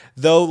so,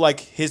 though like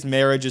his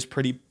marriage is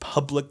pretty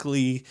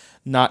publicly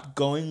not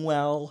going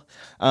well,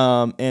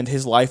 and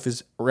his life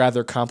is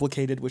rather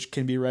complicated, which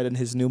can be read in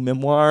his new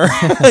memoir,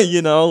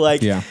 you know,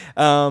 like,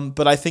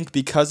 but I think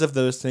because of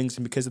those things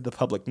and because of the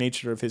public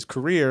nature of his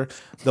career,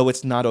 though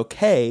it's not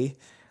okay,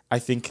 I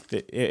think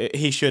that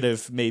he should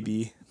have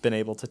maybe been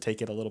able to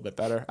take it a little bit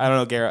better. I don't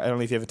know, Garrett. I don't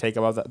know if you have a take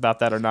about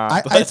that or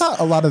not. I thought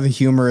a lot of the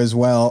humor as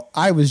well.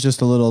 I was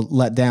just a little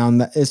let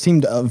down. It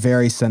seemed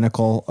very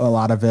cynical, a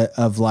lot of it,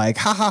 of like,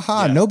 ha ha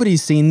ha,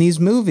 nobody's seen these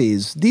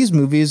movies. These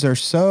movies are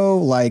so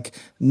like,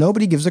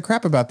 nobody gives a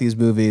crap about these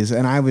movies.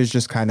 And I was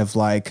just kind of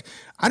like,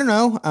 I don't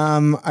know.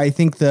 I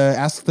think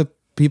ask the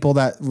people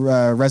that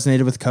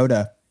resonated with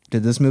Coda.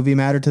 Did this movie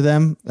matter to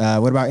them?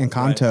 What about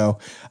Encanto?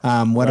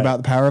 What about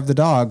The Power of the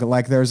Dog?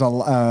 Like there's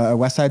a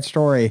West Side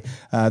Story,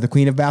 The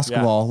Queen of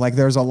Basketball. Like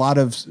there's a lot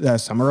of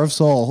Summer of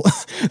Soul.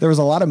 There was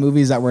a lot of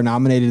movies that were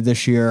nominated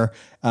this year.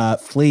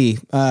 Flea,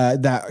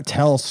 that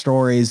tell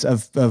stories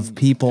of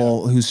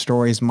people whose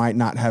stories might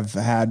not have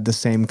had the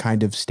same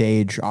kind of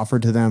stage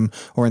offered to them,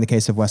 or in the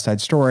case of West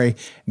Side Story,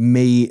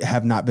 may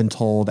have not been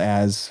told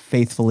as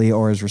faithfully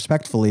or as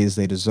respectfully as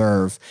they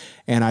deserve.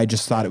 And I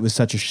just thought it was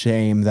such a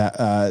shame that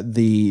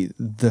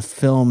the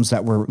films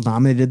that were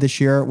nominated this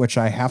year, which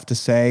I have to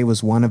say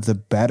was one of the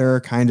better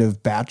kind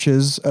of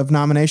batches of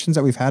nominations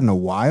that we've had in a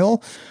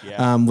while,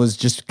 was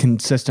just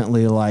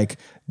consistently like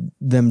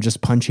them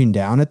just punching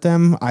down at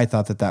them. I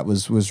thought that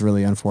was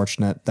really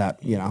unfortunate.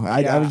 That, you know,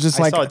 I was just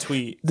like, I saw a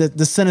tweet.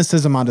 The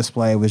cynicism on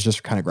display was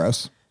just kind of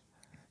gross.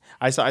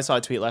 I saw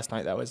a tweet last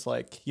night that was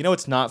like, you know,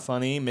 it's not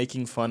funny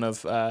making fun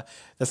of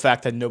the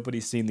fact that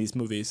nobody's seen these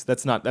movies.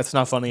 That's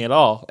not funny at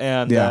all.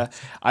 And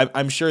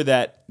I'm sure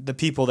that the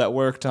people that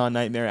worked on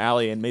Nightmare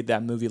Alley and made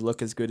that movie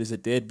look as good as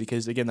it did,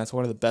 because again, that's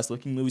one of the best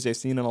looking movies I've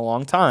seen in a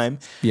long time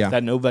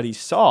that nobody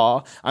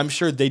saw. I'm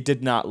sure they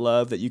did not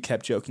love that you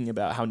kept joking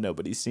about how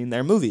nobody's seen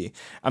their movie.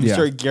 I'm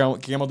sure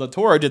Guillermo del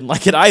Toro didn't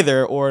like it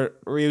either, or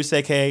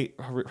Ryusuke,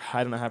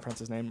 I don't know how to pronounce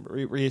his name,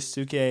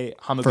 Ryusuke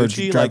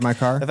Hamaguchi. For Drive My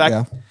Car?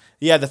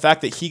 The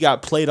fact that he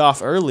got played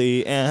off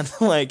early, and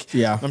like,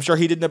 I'm sure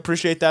he didn't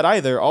appreciate that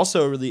either.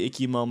 Also a really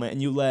icky moment,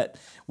 and you let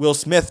Will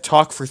Smith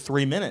talk for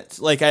 3 minutes.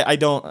 Like I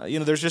don't, you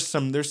know, there's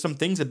some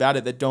things about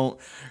it that don't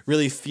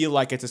really feel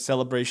like it's a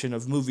celebration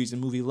of movies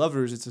and movie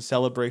lovers. It's a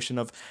celebration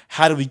of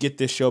how do we get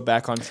this show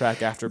back on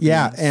track after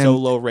being so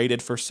low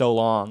rated for so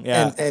long.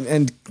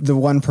 And the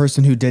one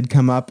person who did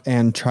come up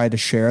and try to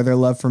share their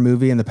love for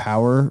movie and the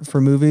power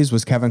for movies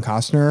was Kevin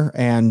Costner,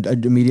 and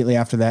immediately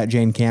after that,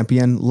 Jane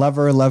Campion, love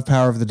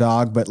Power of the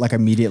Dog, but like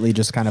immediately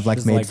just kind of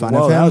like made fun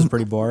of him. That was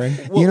pretty boring.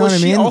 You know what I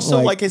mean? She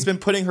also like has been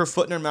putting her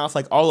foot in her mouth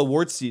like all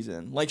awards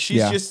season. Like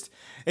she's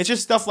it's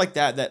just stuff like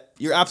that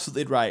you're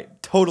absolutely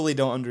right. Totally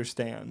don't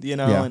understand, you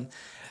know,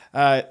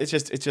 and it's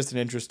just an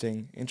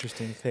interesting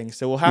thing.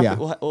 So we'll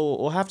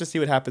have to see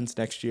what happens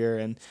next year,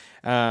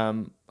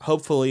 and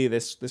hopefully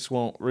this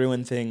won't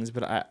ruin things.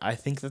 But I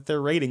think that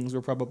their ratings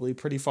were probably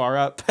pretty far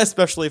up,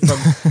 especially from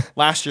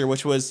last year,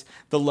 which was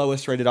the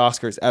lowest rated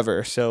Oscars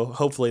ever. So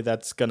hopefully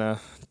that's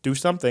gonna do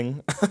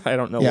something. I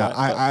don't know. what.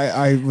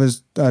 I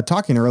was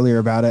talking earlier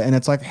about it, and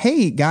it's like,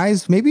 hey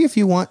guys, maybe if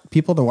you want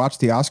people to watch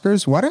the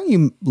Oscars, why don't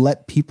you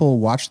let people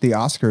watch the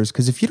Oscars?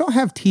 Because if you don't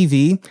have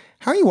TV,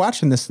 how are you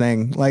watching this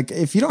thing? Like,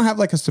 if you don't have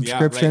like a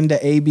subscription to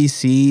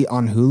ABC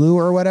on Hulu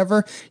or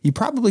whatever, you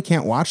probably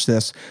can't watch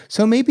this.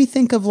 So maybe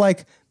think of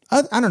like,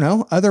 I don't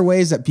know, other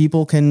ways that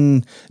people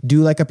can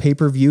do like a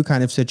pay-per-view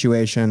kind of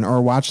situation or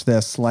watch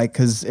this, like,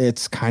 because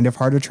it's kind of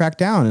hard to track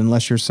down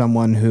unless you're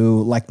someone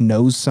who like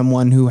knows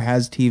someone who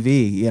has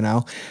TV, you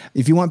know?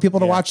 If you want people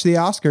to watch the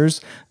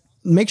Oscars,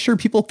 make sure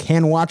people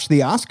can watch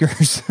the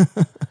Oscars.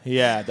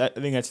 I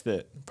think that's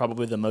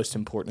probably the most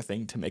important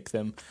thing to make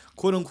them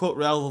quote unquote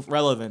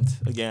relevant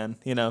again,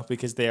 you know,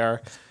 because they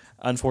are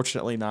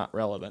unfortunately not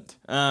relevant.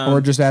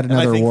 Or just add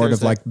another award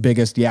of like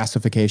biggest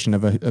yassification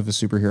of a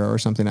superhero or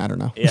something. I don't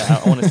know.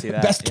 Yeah, I want to see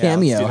that. Best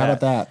cameo. How about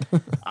that?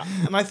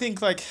 And I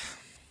think like,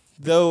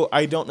 though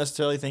I don't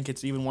necessarily think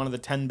it's even one of the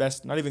 10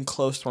 best, not even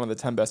close to one of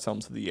the 10 best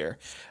films of the year.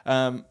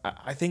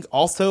 I think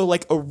also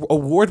like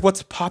award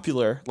what's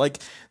popular. Like,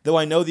 though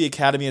I know the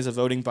Academy is a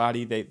voting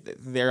body,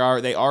 they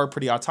are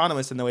pretty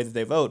autonomous in the way that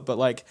they vote, but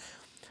like,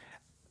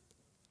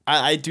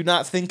 I do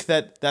not think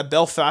that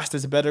Belfast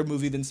is a better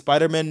movie than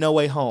Spider-Man No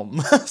Way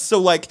Home. So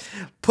like,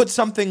 put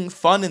something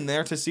fun in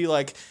there to see,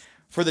 like,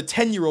 for the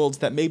 10-year-olds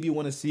that maybe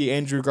want to see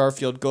Andrew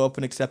Garfield go up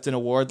and accept an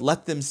award,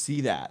 let them see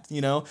that,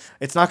 you know?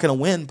 It's not going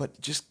to win, but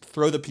just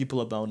throw the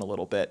people a bone a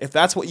little bit. If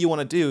that's what you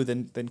want to do,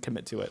 then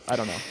commit to it. I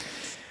don't know.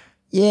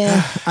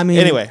 Yeah, I mean...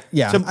 Anyway.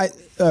 Yeah,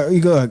 so, you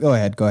go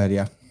ahead,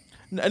 yeah.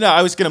 No,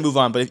 I was gonna move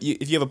on, but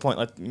if you have a point,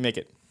 let me make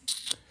it.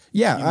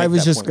 Yeah, I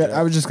was just going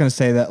to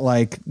say that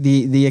like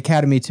the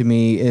Academy to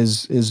me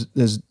is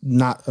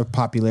not a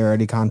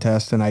popularity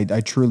contest, and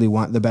I truly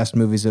want the best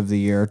movies of the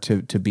year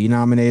to be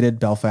nominated.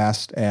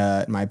 Belfast,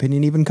 in my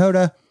opinion, even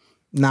Coda,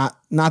 not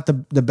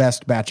the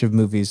best batch of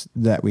movies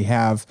that we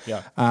have.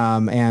 Yeah.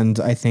 And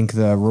I think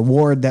the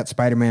reward that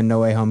Spider-Man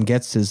No Way Home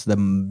gets is the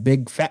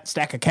big fat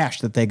stack of cash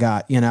that they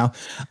got,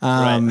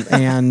 Right.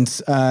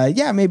 And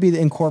maybe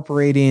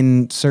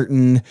incorporating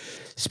certain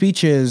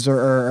speeches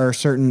or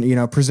certain,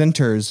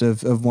 presenters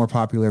of more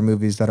popular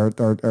movies that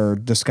are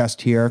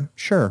discussed here.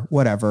 Sure.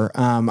 Whatever.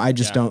 I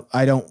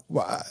don't,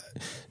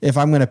 if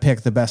I'm going to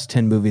pick the best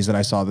 10 movies that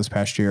I saw this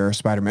past year,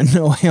 Spider-Man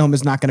No Way Home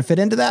is not going to fit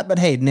into that, but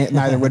hey,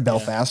 neither would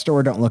Belfast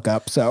or Don't Look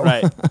Up. So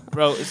right,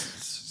 bro, it's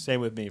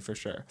same with me for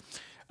sure.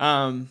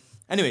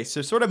 Anyway,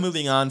 so sort of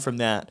moving on from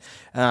that,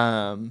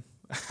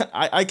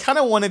 I kind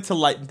of wanted to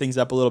lighten things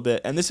up a little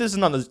bit, and this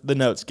isn't on the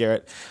notes,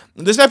 Garrett.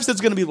 This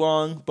episode's going to be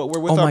long, but we're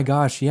with my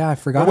gosh, yeah, I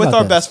forgot. We're with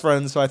our this. best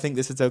friends, so I think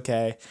this is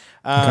okay.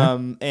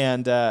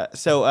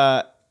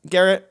 So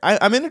Garrett,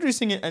 I'm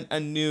introducing a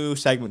new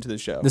segment to the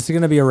show. This is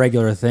going to be a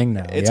regular thing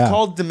now. It's yeah.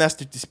 called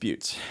Domestic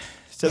Disputes.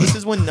 So this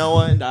is when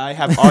Noah and I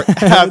have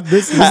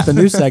this is the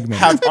new segment.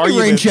 Have rain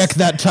arguments. check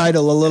that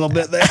title a little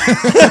bit there.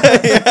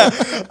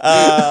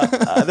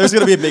 There's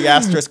going to be a big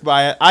asterisk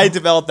by it. I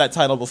developed that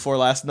title before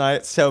last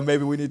night, so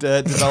maybe we need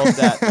to develop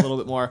that a little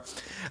bit more.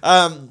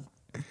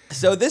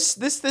 So this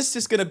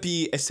is going to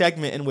be a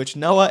segment in which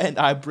Noah and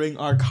I bring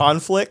our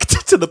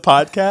conflict to the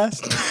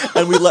podcast,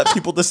 and we let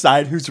people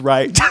decide who's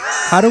right.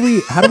 How do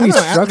we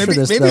structure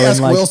this? Maybe though,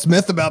 ask Will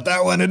Smith about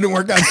that one. It didn't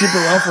work out super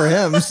well for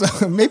him.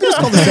 So maybe just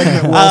call the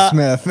segment Will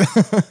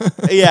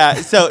Smith. Yeah.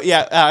 So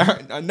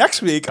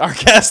next week our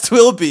guest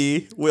will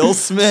be Will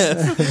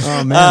Smith.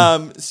 Oh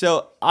man.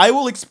 So I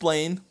will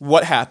explain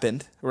what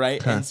happened,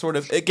 right? And sort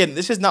of, again,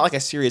 this is not like a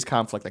serious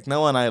conflict. Like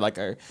Noah and I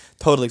are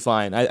totally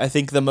fine. I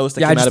think the most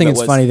that Yeah, I came just out think of it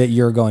it's was funny that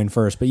you're going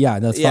first, but yeah,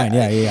 that's fine.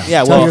 Yeah.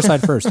 Yeah, Tell well- your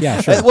side first. Yeah,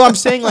 sure. Well, I'm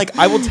saying like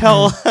I will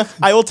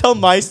tell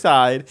my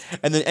side,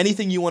 and then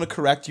anything you want to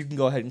correct, you can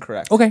go ahead and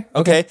correct. Okay.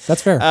 Okay.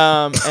 That's fair.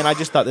 And I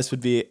just thought this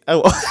would be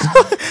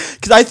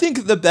because I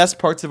think the best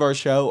parts of our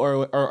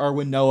show are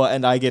when Noah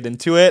and I get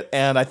into it,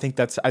 and I think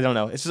that's, I don't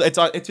know,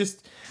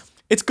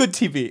 it's good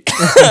TV.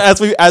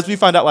 as we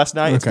found out last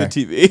night, it's Okay.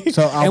 good TV.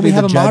 So I'll And be we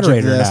have the a judge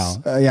moderator of this.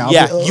 now.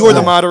 You are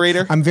the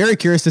moderator. I'm very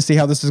curious to see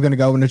how this is going to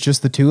go when it's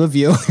just the two of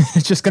you.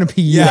 It's just going to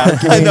be you Yeah,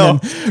 arguing, I know.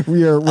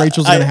 and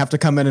Rachel's going to have to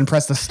come in and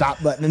press the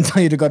stop button and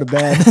tell you to go to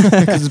bed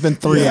because it's been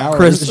 3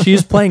 hours.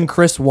 She's playing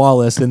Chris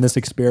Wallace in this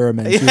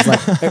experiment. She's like,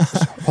 "Hey,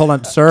 hold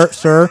on,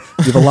 sir,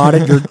 you've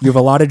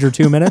allotted your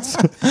 2 minutes."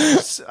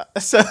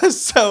 So,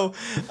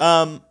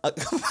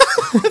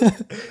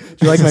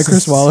 Do you like my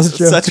Chris Wallace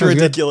joke? such a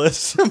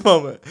ridiculous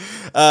moment.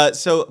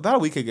 So about a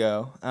week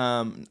ago,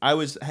 I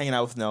was hanging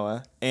out with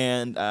Noah,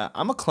 and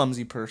I'm a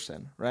clumsy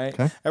person, right?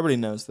 Okay. Everybody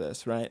knows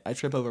this, right? I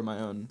trip over my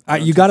own.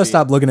 You got to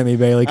stop looking at me,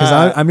 Bailey, because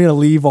I'm going to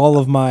leave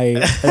all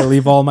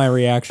my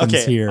reactions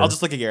Okay, here. I'll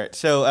just look at Garrett.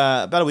 So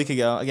about a week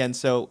ago, again,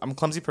 so I'm a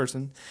clumsy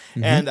person,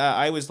 and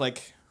I was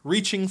like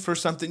reaching for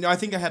something. I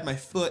think I had my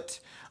foot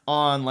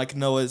on like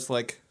Noah's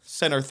like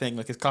center thing,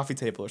 like his coffee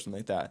table or something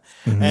like that,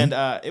 and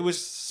it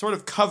was sort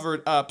of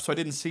covered up, so I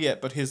didn't see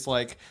it, but his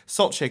like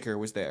salt shaker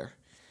was there,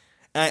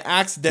 and I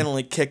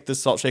accidentally kicked the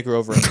salt shaker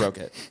over and broke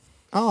it.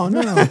 Oh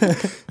no!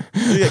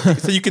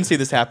 So you can see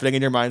this happening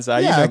in your mind's eye.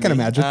 Yeah, You know I can me.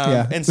 imagine,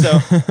 yeah. And so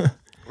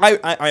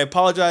I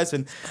apologize,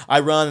 and I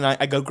run and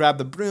I go grab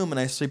the broom and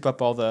I sweep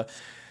up all the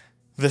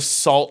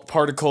salt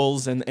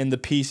particles and the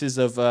pieces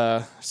of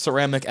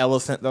ceramic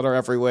elephant that are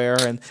everywhere.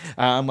 And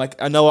I'm like,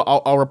 I know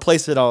I'll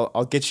replace it.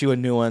 I'll get you a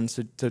new one,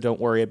 so don't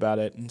worry about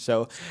it. And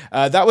so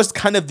that was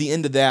kind of the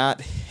end of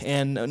that.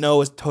 And Noah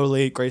was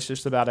totally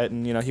gracious about it,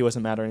 and he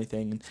wasn't mad or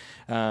anything.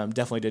 And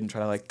definitely didn't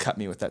try to like cut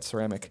me with that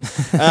ceramic.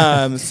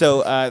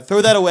 So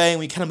throw that away, and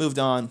we kind of moved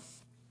on.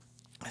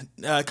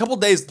 A couple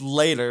days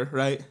later,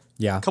 right?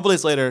 Yeah. A couple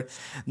days later,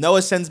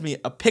 Noah sends me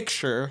a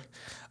picture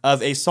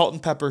of a salt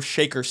and pepper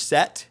shaker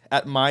set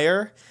at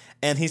Meijer,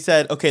 and he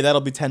said, "Okay, that'll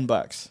be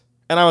 $10."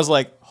 And I was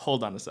like,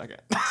 "Hold on a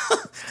second."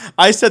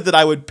 I said that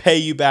I would pay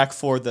you back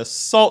for the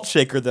salt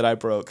shaker that I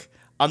broke.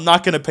 I'm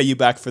not going to pay you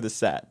back for the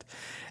set.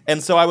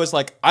 And so I was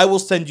like, "I will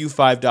send you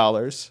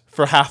 $5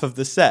 for half of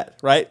the set,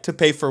 right, to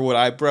pay for what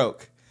I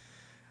broke."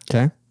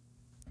 Okay.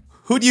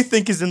 Who do you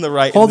think is in the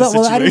right Hold in on,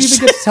 this well, I didn't even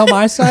situation? get to tell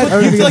my side. I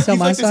You didn't feel get like to tell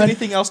my there's side.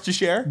 anything else to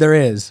share? There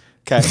is.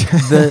 Okay.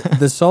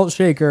 The salt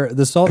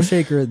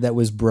shaker that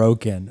was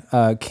broken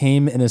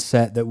came in a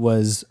set that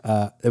was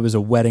it was a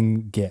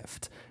wedding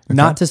gift.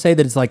 Not to say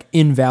that it's like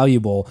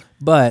invaluable,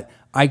 but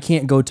I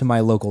can't go to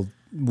my local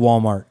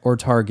Walmart or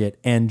Target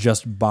and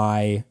just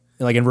buy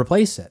and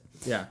replace it.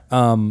 Yeah.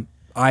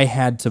 I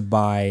had to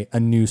buy a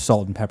new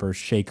salt and pepper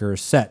shaker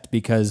set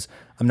because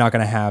I'm not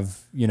going to have,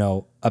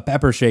 a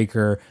pepper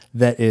shaker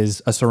that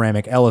is a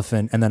ceramic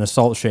elephant and then a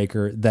salt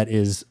shaker that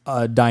is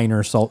a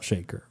diner salt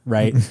shaker,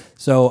 right?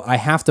 So I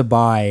have to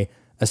buy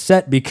a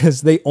set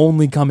because they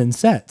only come in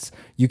sets.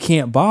 You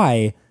can't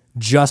buy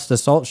just a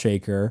salt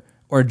shaker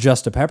or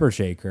just a pepper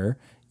shaker,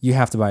 you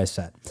have to buy a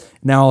set.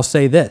 Now I'll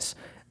say this.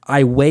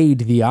 I weighed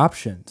the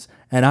options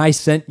and I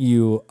sent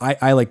you,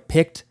 I like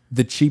picked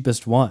the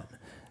cheapest one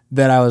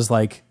that I was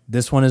like,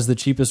 this one is the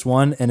cheapest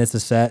one and it's a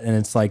set and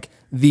it's like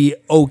the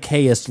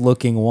okayest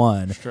looking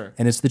one. Sure.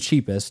 And it's the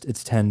cheapest.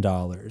 It's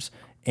 $10.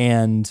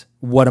 And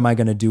what am I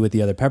going to do with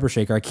the other pepper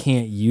shaker? I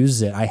can't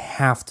use it. I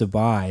have to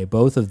buy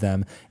both of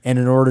them. And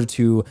in order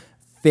to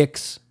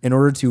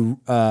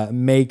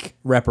make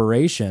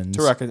reparations.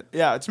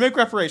 To make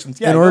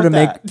reparations. Yeah, in order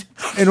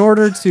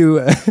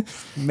to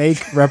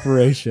make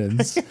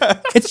reparations.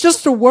 It's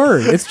just a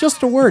word. It's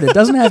just a word. It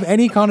doesn't have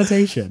any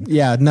connotation.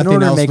 Yeah,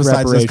 nothing else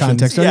besides this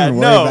context. Don't even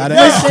worry about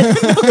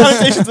it. No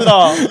connotations at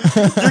all.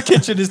 Your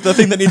kitchen is the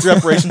thing that needs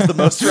reparations the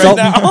most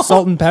now.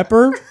 Salt and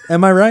pepper?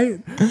 Am I right?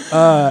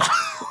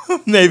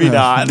 Maybe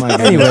not.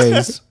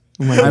 Anyways.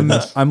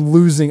 I'm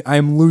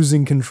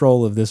losing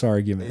control of this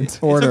argument.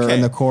 Order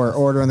in the court.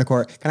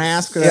 Can I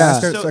ask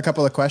her a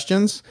couple of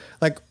questions?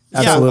 Like,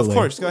 absolutely. Yeah, of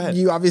course. Go ahead.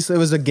 You obviously, it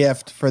was a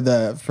gift from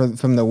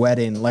the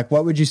wedding. Like,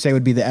 what would you say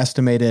would be the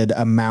estimated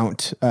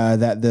amount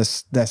that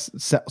this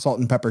salt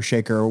and pepper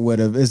shaker would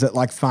have? Is it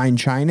like fine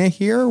china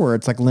here, where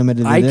it's like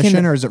limited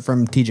edition, or is it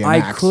from TJ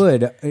Maxx?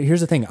 Here's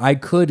the thing. I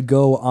could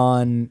go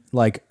on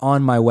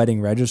my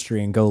wedding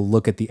registry and go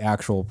look at the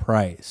actual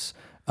price.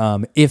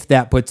 If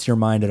that puts your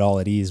mind at all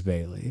at ease,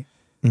 Bailey.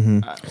 Mm-hmm.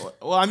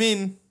 Well, I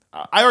mean,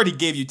 I already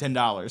gave you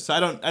 $10, so I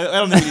don't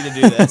need to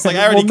do this. Like,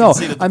 I already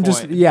conceded the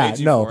point.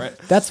 For it.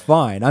 That's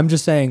fine. I'm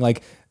just saying,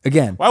 like,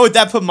 again. Why would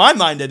that put my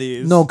mind at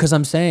ease? No, because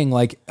I'm saying,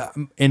 like,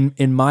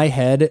 in my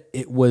head,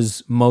 it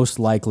was most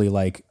likely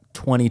like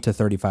 $20 to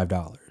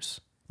 $35,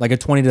 like a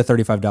 $20 to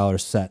 $35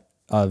 set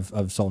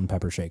of salt and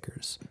pepper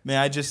shakers. May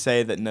I just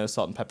say that no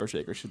salt and pepper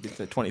shaker should be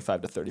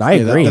 $25 to $35? I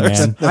agree, man.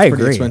 That's I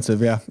pretty agree.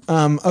 expensive, yeah.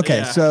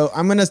 Okay, so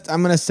I'm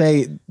gonna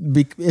say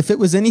if it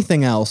was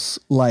anything else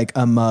like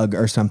a mug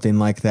or something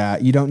like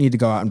that, you don't need to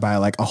go out and buy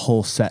like a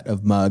whole set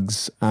of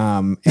mugs.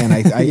 And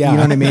I you know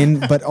what I mean.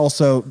 But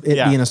also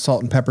being a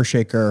salt and pepper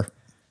shaker,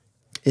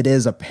 it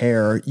is a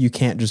pair. You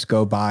can't just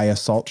go buy a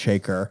salt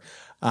shaker.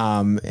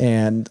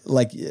 And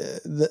like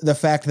the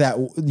fact that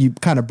you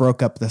kind of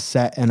broke up the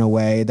set in a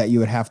way that you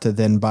would have to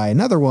then buy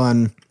another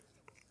one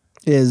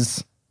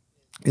is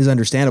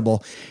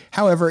understandable.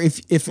 However,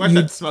 if wipe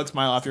that smug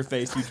smile off your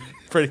face, you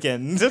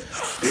freaking.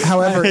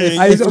 However,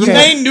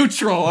 remain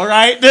neutral, all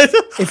right?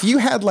 If you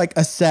had like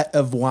a set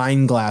of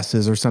wine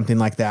glasses or something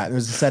like that,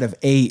 there's a set of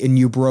 8 and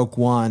you broke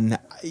one,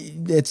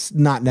 it's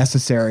not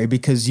necessary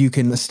because you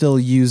can still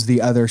use the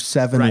other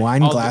 7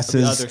 wine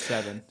glasses. The other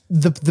 7.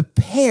 The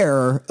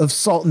pair of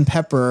salt and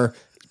pepper,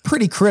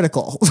 pretty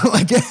critical.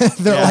 Like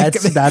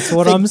that's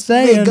what I'm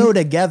saying. They go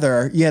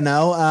together, you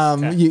know.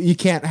 You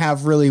can't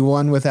have really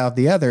one without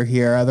the other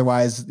here.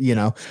 Otherwise, you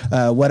know,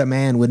 What a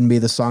Man wouldn't be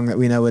the song that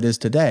we know it is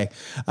today.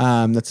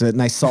 That's a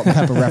nice salt and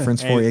pepper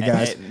reference for you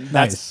guys.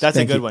 That's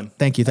a good one.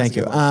 Thank you.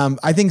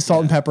 I think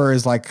salt and pepper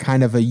is like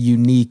kind of a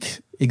unique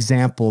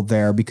example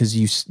there because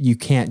you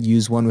can't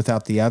use one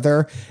without the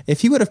other.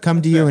 If he would have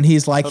come to you and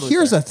he's like,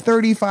 here's a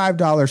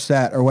 $35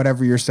 set or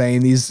whatever you're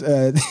saying, these salt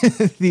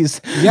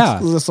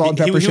and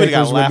pepper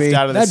shakers would be,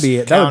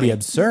 that would be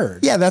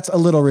absurd. Yeah, that's a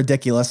little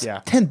ridiculous.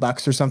 Yeah.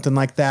 $10 or something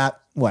like that.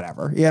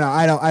 Whatever, you know,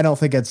 I don't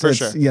think it's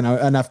you know,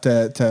 enough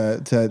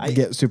to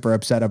get super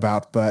upset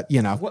about, but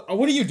you know, what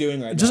are you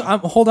doing right now?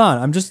 Hold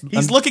on,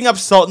 He's looking up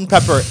salt and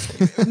pepper.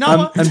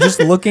 No, I'm just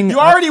looking. You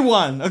already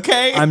won,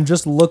 okay? I'm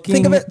just looking.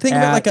 Think of it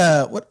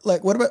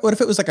like what if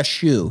it was like a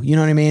shoe? You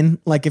know what I mean?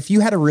 Like if you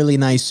had a really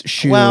nice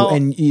shoe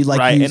and you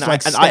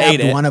stabbed I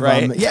ate it, one of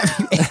them, yeah.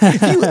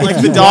 If you,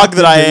 like the dog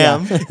that I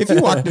am. If you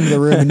walked into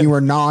the room and you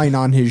were gnawing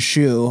on his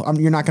shoe,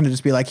 you're not going to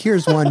just be like,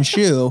 "Here's one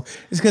shoe."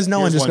 It's because no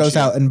one just goes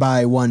out and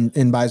buys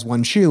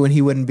one shoe, and he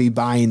wouldn't be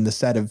buying the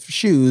set of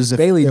shoes.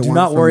 Bailey, do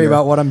not worry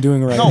about what I'm doing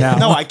now.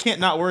 No, I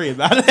can't not worry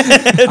about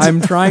it.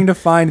 I'm trying to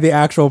find the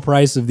actual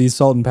price of these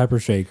salt and pepper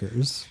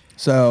shakers.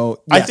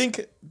 So yes. I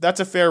think that's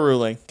a fair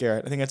ruling,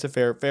 Garrett. I think that's a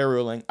fair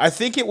ruling. I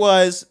think it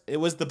was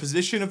the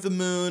position of the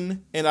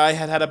moon, and I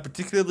had a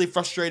particularly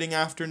frustrating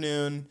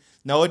afternoon.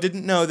 Noah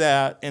didn't know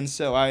that, and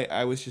so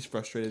I was just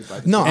frustrated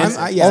by this.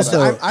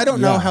 I don't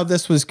know how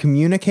this was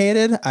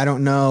communicated. I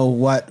don't know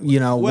what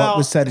what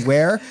was said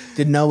where.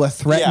 Did Noah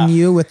threaten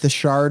you with the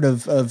shard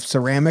of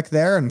ceramic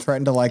there and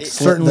threaten to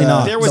certainly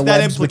not. There was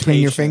that implication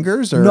between your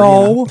fingers, or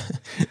no?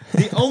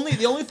 The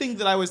only thing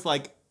that I was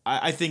like,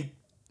 I think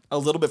a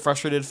little bit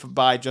frustrated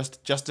by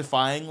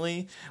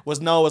justifyingly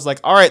was Noah was like,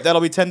 all right, that'll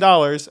be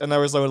 $10. And I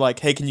was like,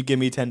 hey, can you give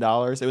me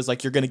 $10? It was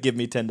like, you're going to give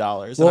me $10. And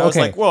I was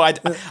like, whoa,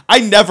 I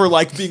never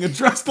liked being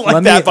addressed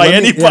like that by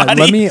anybody.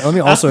 Yeah, let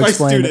me also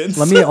explain.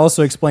 Let me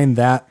also explain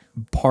that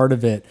part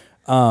of it.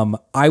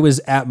 I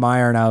was at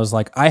Meijer and I was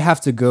like, I have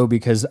to go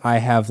because I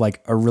have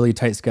like a really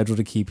tight schedule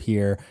to keep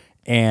here.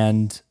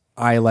 And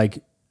I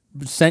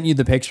sent you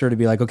the picture to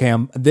be like, okay,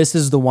 this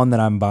is the one that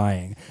I'm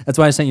buying. That's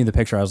why I sent you the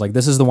picture. I was like,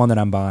 this is the one that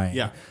I'm buying.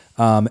 Yeah.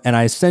 And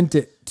I sent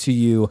it to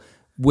you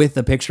with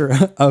a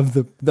picture of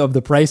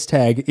the price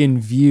tag in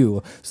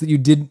view, so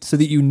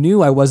that you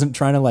knew I wasn't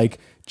trying to like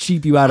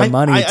cheap you out of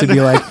money to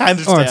be like, I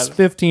understand. oh, it's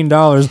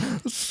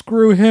 $15.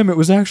 Screw him. It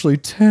was actually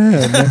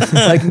 10.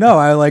 Like, no,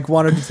 I like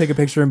wanted to take a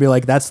picture and be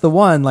like, that's the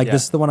one. Like,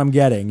 this is the one I'm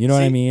getting. You know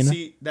what I mean?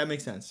 See, that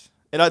makes sense.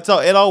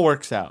 It all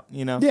works out,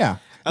 you know? Yeah.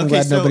 I'm Okay,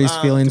 glad so, nobody's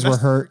feelings were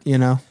hurt, you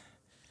know?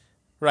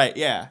 Right,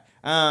 yeah.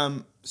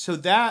 So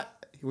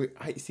that,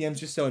 I'm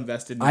just so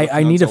invested in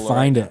I need to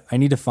find it. I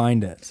need to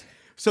find it.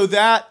 So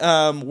that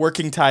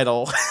working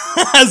title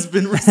has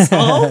been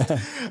resolved.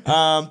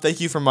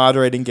 Thank you for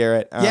moderating,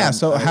 Garrett. Yeah.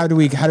 So how do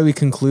we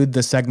conclude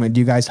the segment?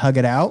 Do you guys hug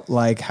it out?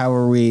 Like, how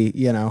are we?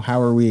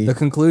 The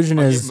conclusion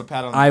I'll give is him a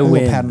pat on the I back.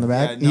 win. Pat on the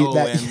back. Yeah, Noah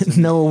wins.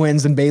 Noah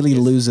wins and Bailey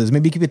loses.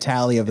 Maybe keep a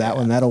tally of that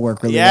one. That'll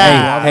work really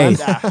Yeah. well.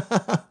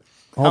 Hey.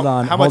 Hold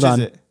on. How much is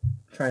it?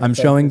 I'm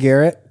showing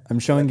Garrett.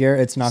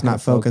 It's not It's not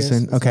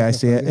focusing. Okay, I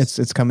see it.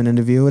 It's coming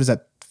into view. What is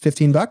that?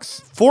 $15?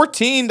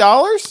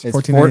 $14? It's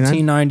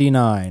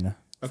 $14.99?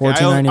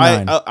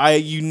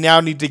 $14.99. You now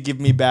need to give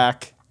me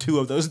back $2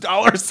 of those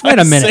dollars. Wait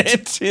a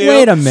minute.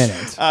 Wait a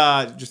minute.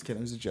 Just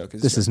kidding. It was a joke.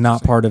 This is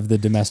not part of the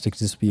domestic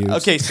dispute.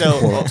 Okay,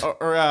 so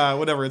or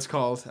whatever it's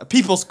called, a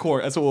people's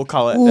court. That's what we'll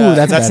call it. Ooh,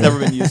 that's that's better.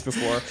 never been used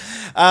before.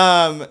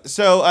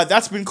 So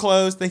that's been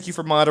closed. Thank you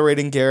for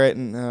moderating, Garrett,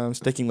 and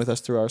sticking with us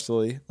through our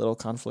silly little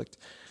conflict.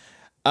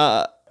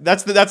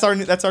 That's our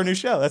new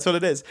show. That's what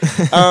it is.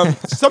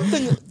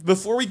 Something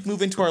before we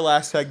move into our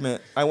last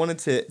segment, I wanted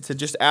to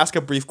just ask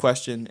a brief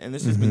question, and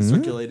this has been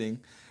circulating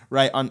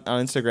right on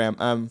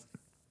Instagram.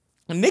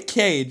 Nick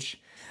Cage,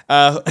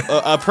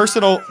 a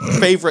personal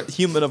favorite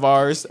human of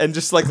ours, and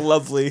just like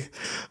lovely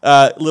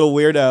little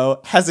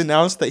weirdo, has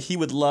announced that he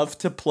would love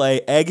to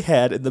play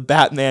Egghead in the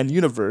Batman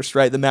universe,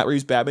 right? The Matt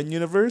Reeves Batman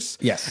universe.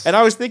 Yes. And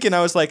I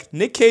was like,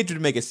 Nick Cage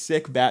would make a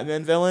sick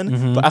Batman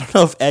villain, but I don't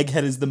know if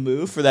Egghead is the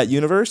move for that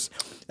universe.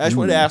 I just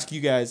wanted to ask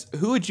you guys,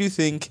 who would you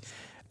think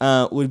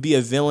would be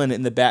a villain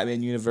in the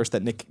Batman universe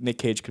that Nick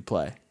Cage could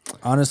play?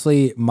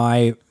 Honestly,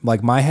 my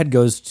head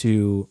goes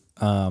to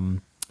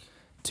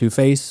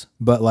Two-Face,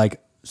 but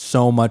like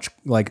so much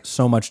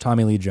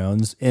Tommy Lee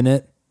Jones in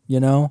it, you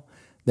know?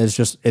 It's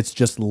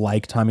just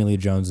like Tommy Lee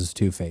Jones's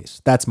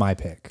Two-Face. That's my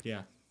pick.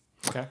 Yeah.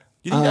 Okay.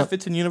 Do you think that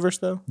fits in universe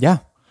though? Yeah.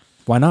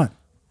 Why not?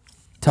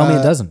 Tell me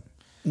it doesn't.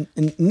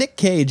 Nick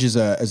Cage is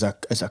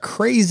a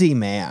crazy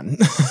man.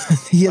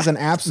 He is an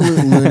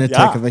absolute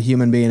lunatic of a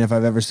human being if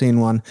I've ever seen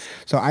one.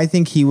 So I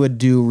think he would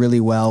do really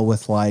well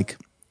with like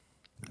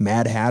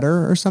Mad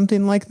Hatter or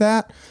something like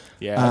that.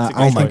 Yeah,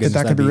 I think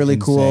that could be really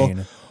cool.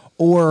 insane.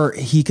 Or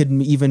he could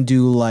even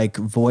do like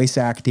voice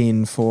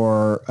acting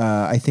for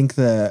I think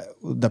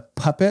the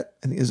puppet.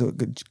 I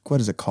think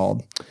what is it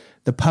called?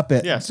 The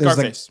puppet. Yeah,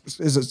 Scarface.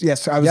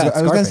 Yes, I was going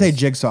to say Scarface.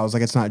 Jigsaw. I was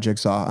like, it's not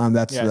Jigsaw.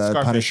 That's the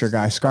Scarface. Punisher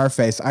guy,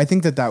 Scarface. I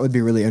think that would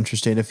be really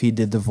interesting if he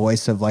did the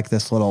voice of like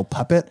this little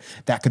puppet.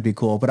 That could be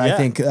cool. But I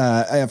think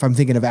if I'm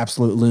thinking of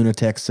absolute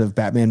lunatics of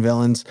Batman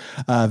villains,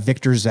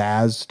 Victor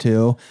Zsasz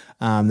too.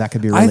 That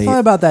could be really. I thought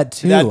about that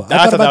too. I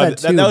thought about that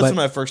too. That was but one of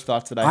my first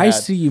thoughts that I I had.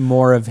 see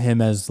more of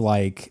him as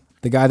like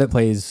the guy that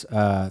plays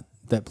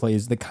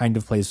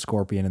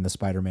Scorpion in the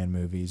Spider-Man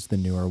movies, the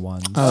newer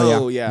ones.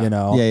 Oh yeah. You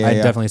know, Yeah. I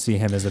definitely see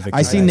him as a Victor.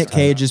 I see Zsasz Nick type.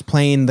 Cage as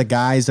playing the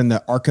guys in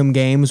the Arkham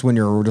games when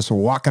you're just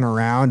walking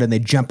around and they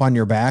jump on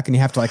your back and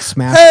you have to like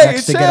smash Hey,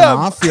 X to it's get them him!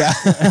 off.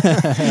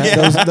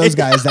 Yeah, those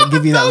guys that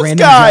give you that Those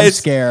random guys! jump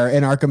scare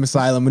in Arkham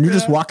Asylum when you're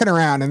just walking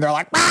around and they're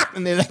like, "Ah!"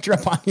 and they like,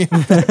 jump on you.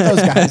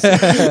 Those guys.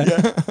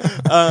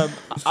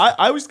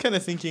 I was kind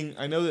of thinking.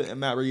 I know that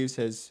Matt Reeves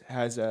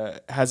has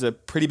a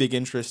pretty big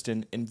interest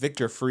in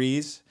Victor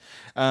Freeze.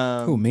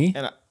 Who, me?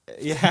 And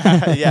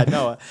yeah,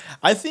 Noah.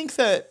 I think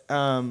that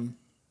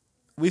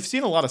we've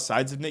seen a lot of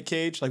sides of Nick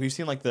Cage. Like we've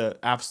seen like the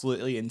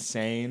absolutely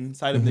insane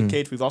side of Nick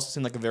Cage. We've also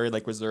seen like a very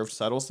like reserved,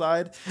 subtle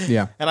side.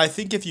 Yeah. And I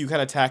think if you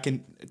kind of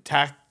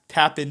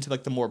tap into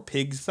like the more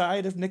pig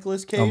side of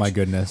Nicolas Cage. Oh my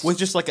goodness. With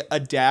just like a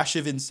dash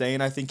of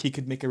insane, I think he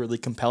could make a really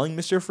compelling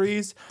Mr.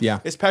 Freeze. Yeah.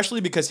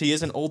 Especially because he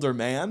is an older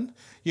man.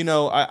 You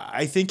know,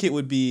 I think it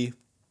would be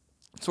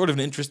sort of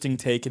an interesting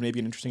take and maybe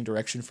an interesting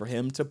direction for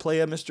him to play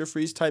a Mr.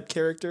 Freeze type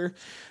character.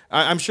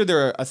 I'm sure there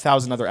are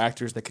 1,000 other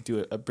actors that could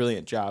do a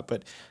brilliant job,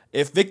 but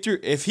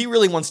if he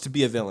really wants to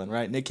be a villain,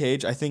 right, Nick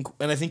Cage, I think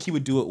he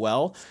would do it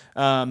well.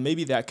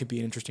 Maybe that could be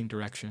an interesting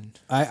direction.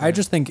 I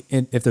just think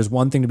if there's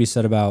one thing to be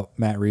said about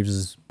Matt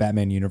Reeves'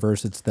 Batman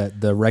universe, it's that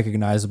the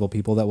recognizable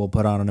people that will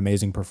put on an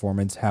amazing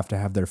performance have to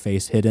have their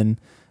face hidden.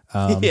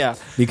 Yeah.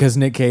 Because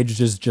Nick Cage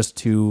is just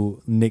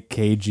too Nick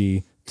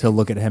Cagey to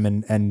look at him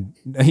and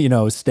you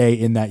know stay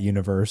in that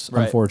universe.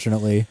 Right.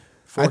 Unfortunately,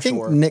 I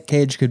think Nick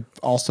Cage could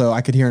also,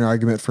 I could hear an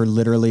argument for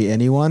literally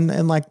anyone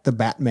in like the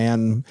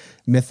Batman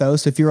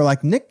mythos. If you were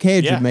like, Nick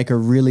Cage would make a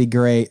really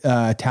great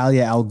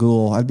Talia al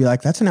Ghul, I'd be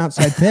like, that's an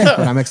outside pick,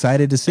 but I'm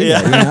excited to see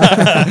it. You know?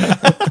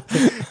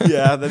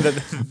 Yeah,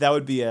 that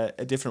would be a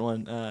different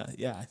one.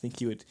 I think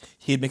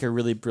he'd make a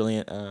really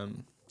brilliant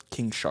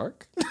King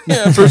Shark,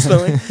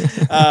 personally.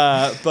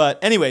 But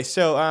anyway,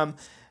 so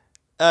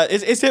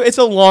It's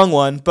a long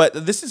one,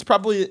 but this is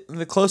probably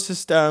the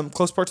closest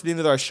close part to the end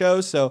of our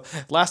show. So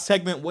last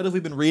segment, what have we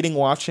been reading,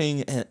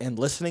 watching, and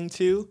listening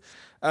to?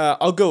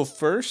 I'll go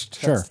first.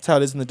 Sure. That's how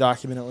it is in the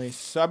document, at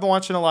least. So I've been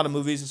watching a lot of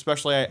movies,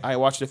 especially I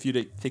watched a few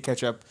to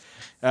catch up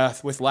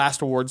with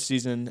last awards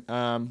season.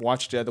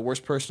 Watched The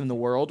Worst Person in the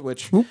World,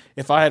 which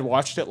if I had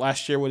watched it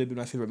last year would have been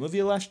my favorite movie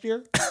of last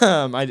year.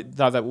 I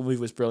thought that movie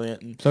was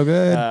brilliant. And, So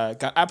good.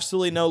 got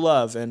absolutely no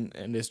love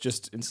and is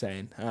just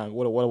insane.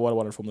 What a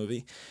wonderful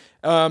movie.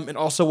 And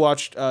also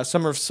watched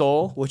Summer of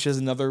Soul, which is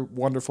another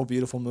wonderful,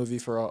 beautiful movie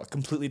for a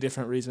completely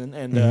different reason.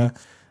 And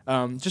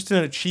just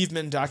an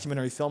achievement in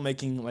documentary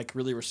filmmaking, like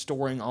really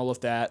restoring all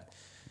of that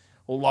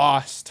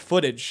lost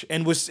footage.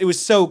 And it was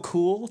so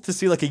cool to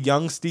see like a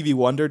young Stevie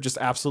Wonder just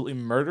absolutely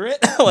murder it.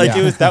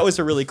 That was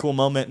a really cool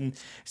moment. And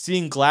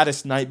seeing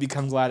Gladys Knight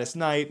become Gladys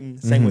Knight, and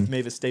same with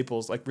Mavis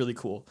Staples, like really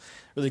cool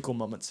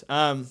moments.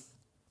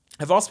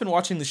 I've also been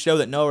watching the show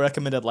that Noah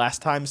recommended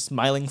last time,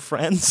 Smiling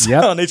Friends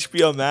on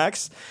HBO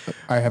Max.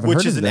 I haven't which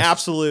heard is of an this.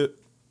 absolute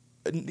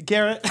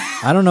Garrett.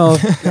 I don't know.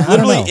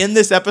 Literally in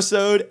this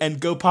episode, and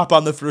go pop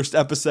on the first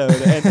episode.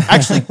 And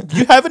actually, do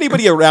you have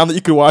anybody around that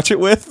you could watch it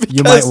with?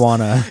 You might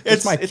wanna.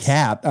 It's my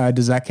cat.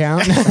 Does that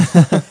count?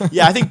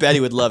 Yeah, I think Betty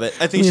would love it.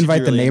 I think We she'd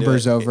invite be the really into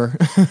neighbors it. over.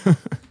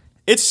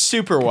 It's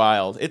super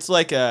wild. It's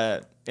like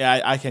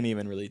I can't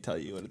even really tell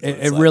you what it's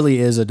It like. really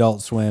is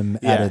Adult Swim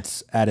Yeah.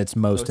 at its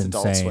most it's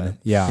Adult Swim. insane.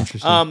 Yeah.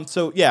 Interesting.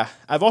 So yeah,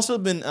 I've also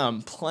been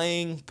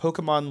playing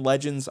Pokemon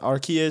Legends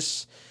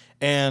Arceus,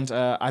 and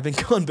I've been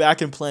going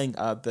back and playing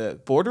the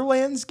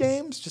Borderlands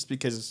games just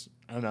because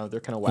I don't know, they're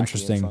kind of wacky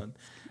Interesting. and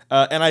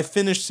fun. And I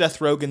finished Seth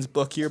Rogen's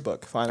book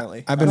Yearbook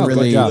finally. I've been Oh, good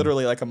really, job.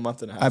 literally like a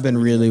month and a half. I've been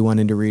really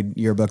wanting to read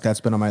your book. That's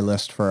been on my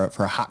list for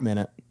a hot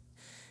minute.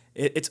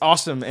 It's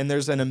awesome, and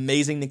there's an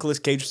amazing Nicolas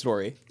Cage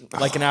story,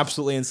 like an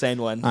absolutely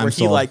insane one, I'm where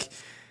he sold. like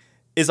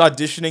is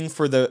auditioning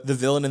for the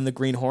villain in the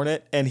Green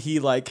Hornet, and he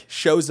like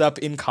shows up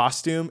in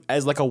costume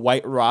as like a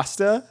white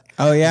Rasta.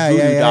 Oh yeah,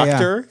 voodoo yeah,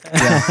 doctor.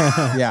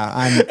 yeah. Yeah,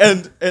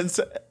 I'm.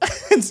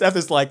 And Seth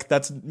is like,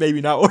 that's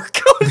maybe not what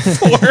we're going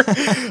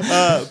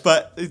for,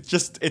 but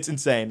it's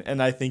insane,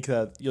 and I think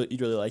that you'd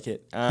really like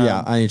it.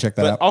 Yeah, I need to check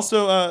that but out.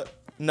 also,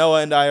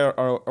 Noah and I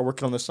are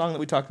working on the song that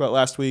we talked about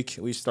last week.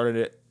 We started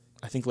it,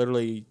 I think,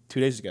 literally 2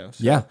 days ago.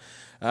 So,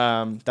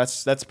 Yeah.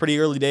 that's pretty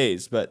early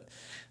days, but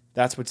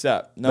that's what's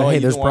up. But Noah, hey,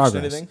 you there's been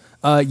watching progress.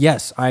 anything?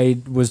 Yes,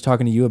 I was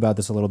talking to you about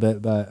this a little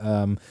bit, but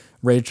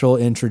Rachel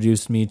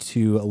introduced me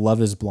to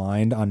Love Is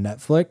Blind on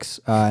Netflix,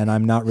 and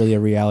I'm not really a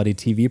reality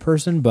TV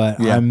person, but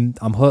Yeah.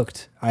 I'm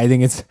hooked. I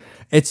think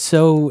it's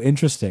so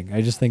interesting.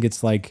 I just think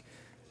it's like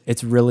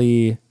it's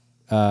really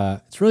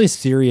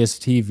serious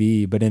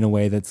TV, but in a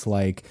way that's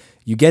like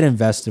you get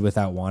invested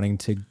without wanting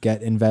to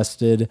get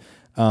invested.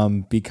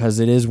 Because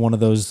it is one of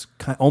those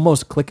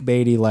almost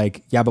clickbaity,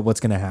 like, yeah, but what's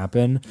going to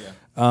happen?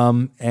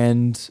 Yeah.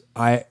 And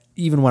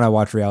even when I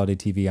watch reality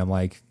TV, I'm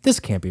like, this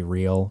can't be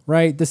real,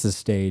 right? This is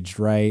staged,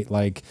 right?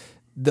 Like,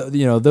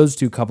 those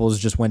two couples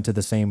just went to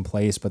the same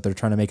place, but they're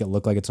trying to make it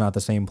look like it's not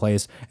the same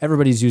place.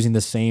 Everybody's using the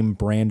same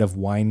brand of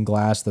wine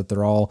glass that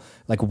they're all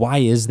like, why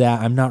is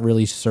that? I'm not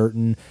really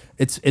certain.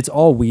 It's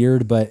all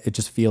weird, but it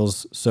just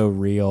feels so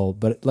real.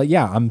 But like,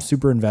 yeah, I'm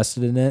super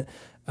invested in it.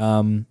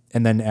 And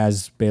then,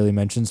 as Bailey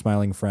mentioned,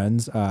 Smiling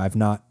Friends, I've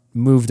not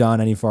moved on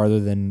any farther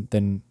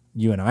than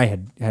you and I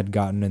had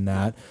gotten in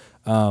that.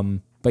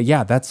 But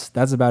yeah, that's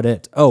about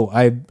it. Oh,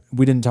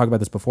 we didn't talk about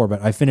this before,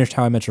 but I finished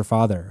How I Met Your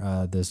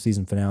Father. The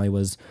season finale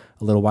was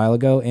a little while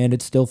ago, and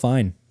it's still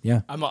fine.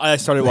 Yeah. I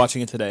started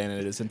watching it today, and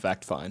it is in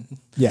fact fine.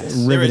 Yes. There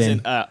is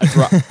Riveting. a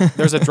drop.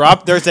 There's a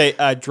drop. There's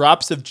a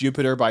Drops of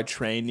Jupiter by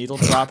Train needle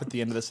drop at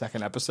the end of the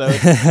second episode.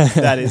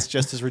 That is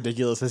just as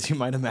ridiculous as you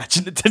might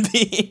imagine it to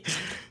be.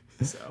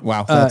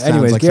 Wow. That sounds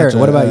Anyways, like Garrett, such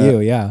what about you?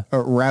 Yeah. A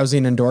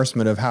rousing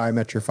endorsement of How I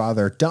Met Your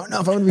Father. Don't know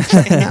if I would be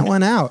checking that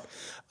one out.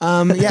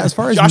 Yeah, as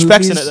far as Josh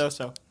Peck's in movies- it though,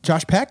 so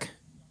Josh Peck?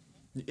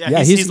 yeah,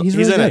 he's he's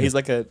really in good. it. He's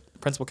like a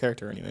principal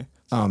character anyway.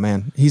 Oh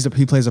man, he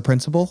plays a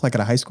principal like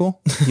at a high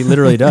school. He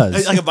literally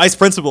does. Like a vice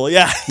principal,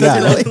 yeah. Yeah.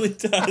 He literally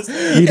does.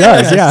 He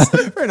does, yeah.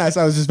 Very nice.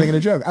 I was just making a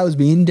joke. I was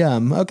being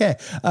dumb. Okay.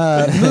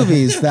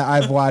 Movies that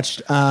I've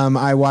watched.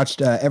 I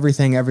watched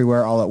Everything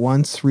Everywhere All at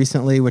Once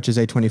recently, which is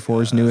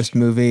A24's newest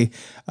movie.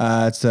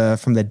 It's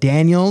from the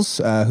Daniels,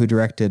 who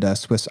directed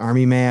Swiss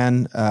Army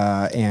Man,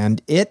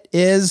 and it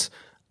is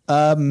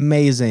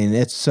amazing.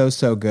 It's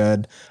so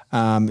good.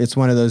 It's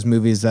one of those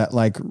movies that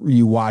like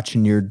you watch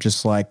and you're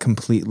just like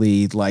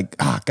completely like,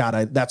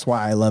 God, that's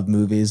why I love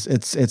movies.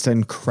 It's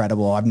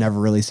incredible. I've never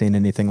really seen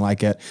anything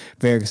like it.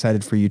 Very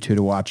excited for you two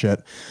to watch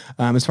it.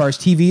 As far as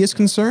TV is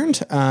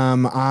concerned,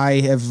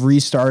 I have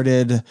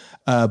restarted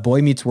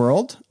Boy Meets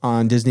World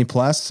on Disney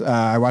Plus.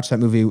 I watched that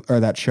movie or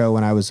that show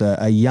when I was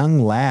a young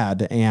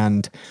lad,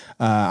 and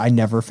I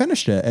never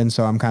finished it. And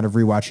so I'm kind of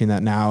rewatching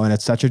that now, and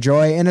it's such a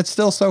joy, and it's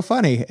still so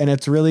funny, and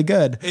it's really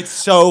good. It's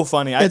so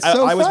funny. It's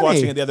so I was funny.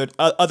 watching it the other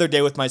other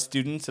day with my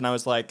students, and I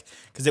was like,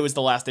 because it was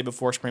the last day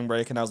before spring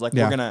break, and I was like,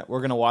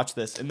 we're gonna watch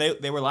this, and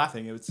they were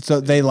laughing.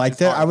 They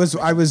liked it. I was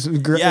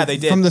yeah, they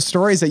did. From the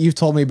stories that you've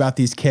told me about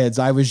these kids,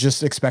 I was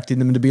just expecting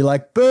them to be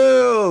like,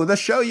 "Boo! The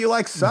show you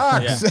like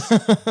sucks."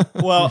 Yeah.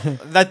 Well,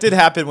 that did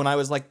happen when I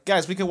was like,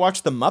 guys, we could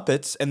watch the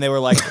Muppets, and they were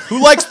like,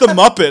 who likes the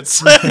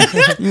Muppets?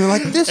 You're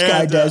like, this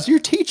guy does. Your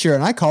teacher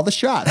and I call the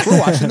shots. We're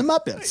watching the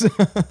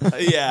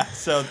Muppets. Yeah,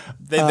 so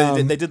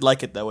they did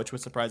like it though, which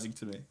was surprising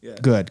to me. Yeah.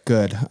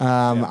 Good.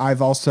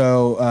 I've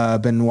also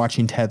been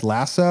watching Ted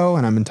Lasso,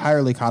 and I'm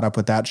entirely caught up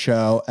with that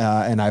show,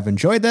 and I've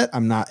enjoyed it.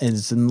 I'm not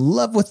as in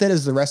love with it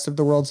as the rest of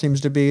the world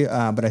seems to be,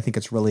 but I think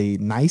it's really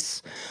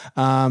nice.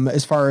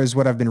 As far as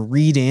what I've been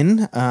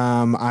reading,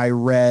 I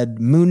read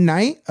Moon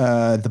Knight,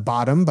 The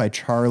Bottom by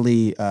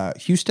Charlie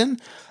Houston.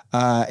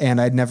 And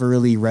I'd never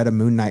really read a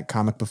Moon Knight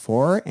comic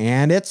before,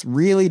 and it's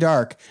really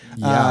dark.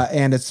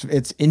 And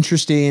it's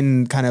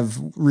interesting kind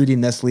of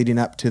reading this leading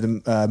up to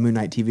the Moon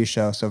Knight TV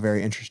show. So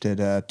very interested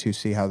to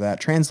see how that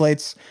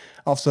translates.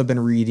 Also been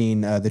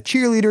reading The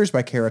Cheerleaders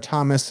by Kara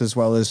Thomas, as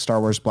well as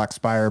Star Wars Black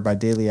Spire by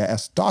Delia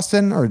S.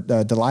 Dawson.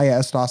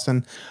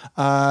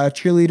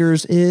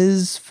 Cheerleaders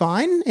is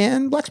fine,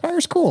 and Black Spire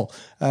is cool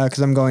because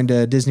I'm going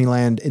to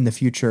Disneyland in the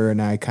future,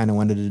 and I kind of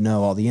wanted to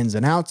know all the ins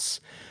and outs.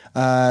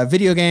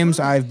 Video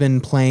games, I've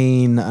been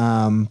playing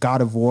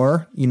God of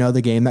War,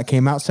 the game that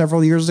came out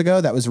several years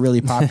ago that was really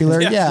popular.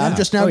 I'm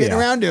just now getting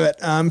around to it.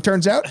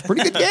 Turns out it's a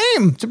pretty good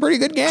game. It's a pretty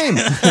good game.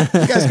 You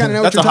guys kind of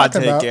know what you're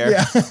talking about.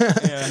 Yeah.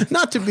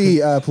 Not to be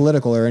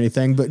political or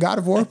anything, but God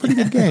of War, pretty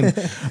good game.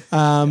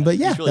 But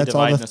yeah, really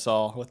that's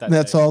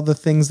all the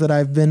things that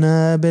I've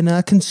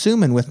been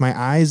consuming with my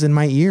eyes and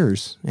my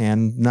ears,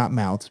 and not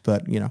mouths,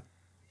 but Yeah.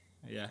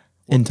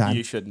 Well, in time.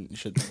 You shouldn't.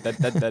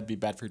 That'd be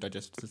bad for your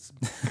digestive system.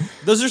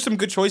 Those are some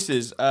good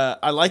choices.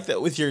 I like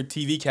that with your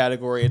TV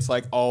category. It's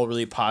like all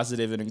really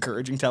positive and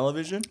encouraging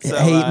television. So,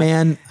 hey,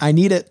 man, I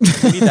need it.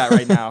 We need that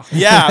right now.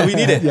 Yeah, we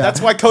need it. Yeah. That's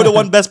why Coda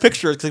won Best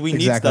Picture, because we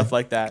need stuff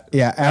like that.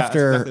 Yeah,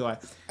 after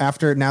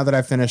now that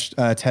I've finished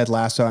Ted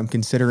Lasso, I'm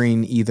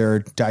considering either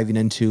diving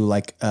into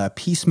like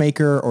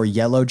Peacemaker or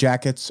Yellow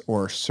Jackets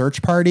or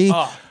Search Party.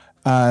 Oh.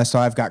 So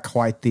I've got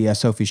quite the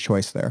Sophie's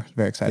Choice there.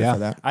 Very excited for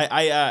that.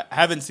 I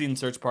haven't seen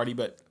Search Party,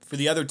 but for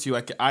the other two,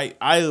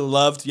 I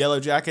loved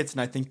Yellow Jackets,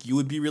 and I think you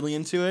would be really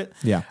into it.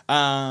 Yeah.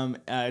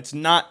 It's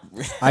not.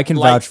 I can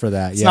vouch for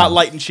that. It's not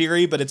light and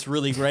cheery, but it's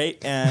really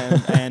great.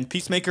 And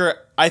Peacemaker,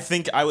 I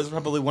think I was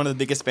probably one of the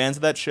biggest fans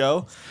of that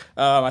show.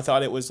 I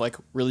thought it was like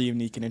really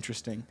unique and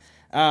interesting.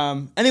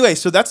 Anyway,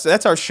 so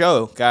that's our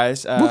show,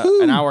 guys.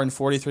 An hour and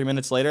 43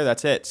 minutes later,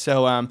 that's it.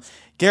 So.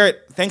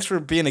 Garrett, thanks for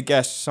being a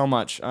guest so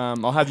much.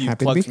 I'll have you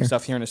plug some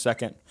stuff here in a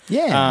second.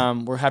 Yeah.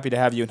 We're happy to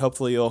have you, and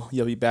hopefully you'll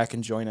be back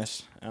and join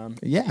us.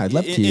 I'd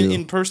love to.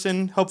 In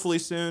person, hopefully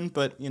soon,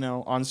 but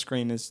on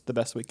screen is the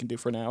best we can do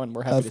for now, and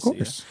we're happy to see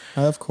you.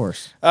 Of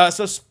course.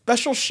 So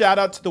special shout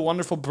out to the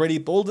wonderful Brady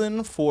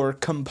Bolden for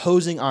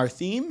composing our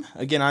theme.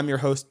 Again, I'm your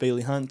host,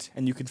 Bailey Hunt,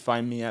 and you can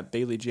find me at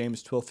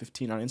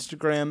BaileyJames1215 on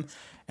Instagram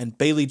and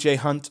Bailey J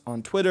Hunt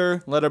on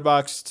Twitter,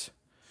 Letterboxd,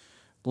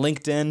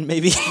 LinkedIn,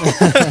 maybe.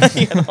 Hook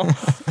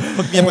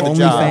me up with a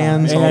job.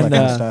 OnlyFans, all that kind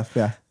of stuff.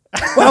 Yeah.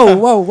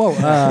 Whoa.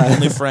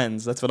 Only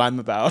friends. That's what I'm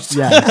about.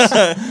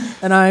 Yes.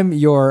 And I'm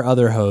your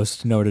other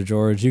host, Noah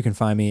DeGeorge. You can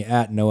find me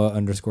at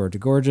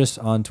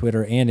Noah_DeGorgeous on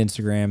Twitter and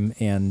Instagram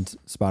and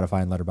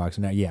Spotify and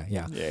Letterboxd. And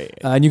yeah.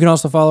 And you can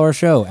also follow our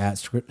show at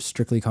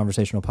Strictly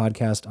Conversational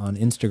Podcast on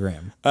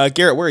Instagram.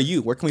 Garrett, where are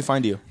you? Where can we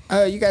find you?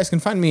 You guys can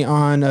find me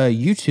on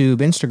YouTube,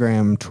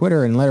 Instagram,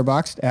 Twitter, and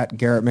Letterboxd at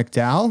Garrett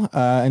McDowell.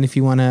 And if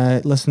you want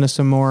to listen to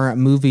some more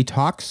movie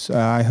talks,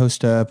 I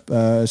host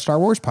a Star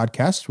Wars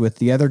podcast with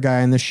the other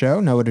guy in the show,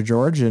 Noah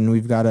DeGeorge, and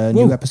we've got a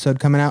new episode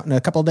coming out in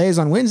a couple of days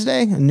on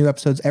Wednesday, and new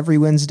episodes every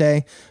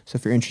Wednesday. So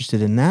if you're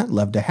interested in that,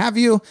 love to have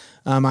you.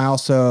 I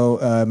also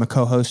am a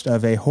co-host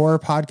of a horror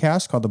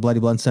podcast called the Bloody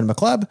Blood Cinema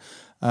Club.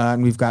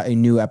 And we've got a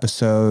new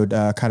episode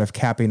kind of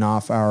capping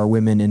off our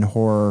Women in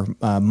Horror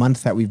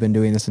month that we've been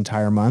doing this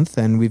entire month.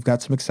 And we've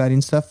got some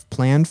exciting stuff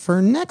planned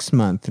for next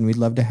month, and we'd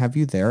love to have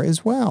you there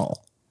as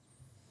well.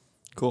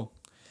 Cool.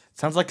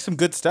 Sounds like some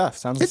good stuff.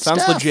 Sounds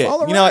stuff legit.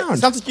 All it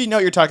sounds like you know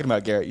what you're talking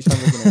about, Garrett. You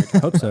sound like you know what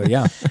you're talking Hope so,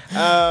 yeah.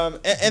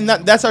 And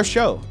that's our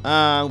show.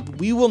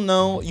 You will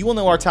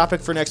know our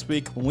topic for next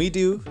week when we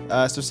do.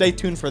 So stay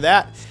tuned for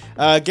that.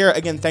 Garrett,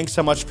 again, thanks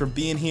so much for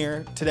being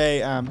here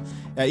today.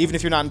 Even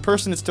if you're not in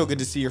person, it's still good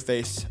to see your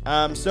face.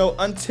 So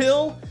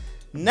until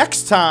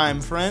next time,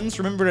 friends,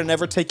 remember to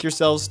never take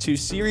yourselves too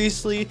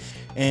seriously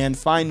and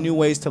find new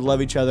ways to love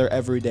each other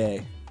every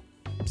day.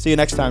 See you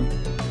next time.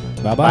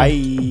 Bye-bye.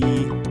 Bye.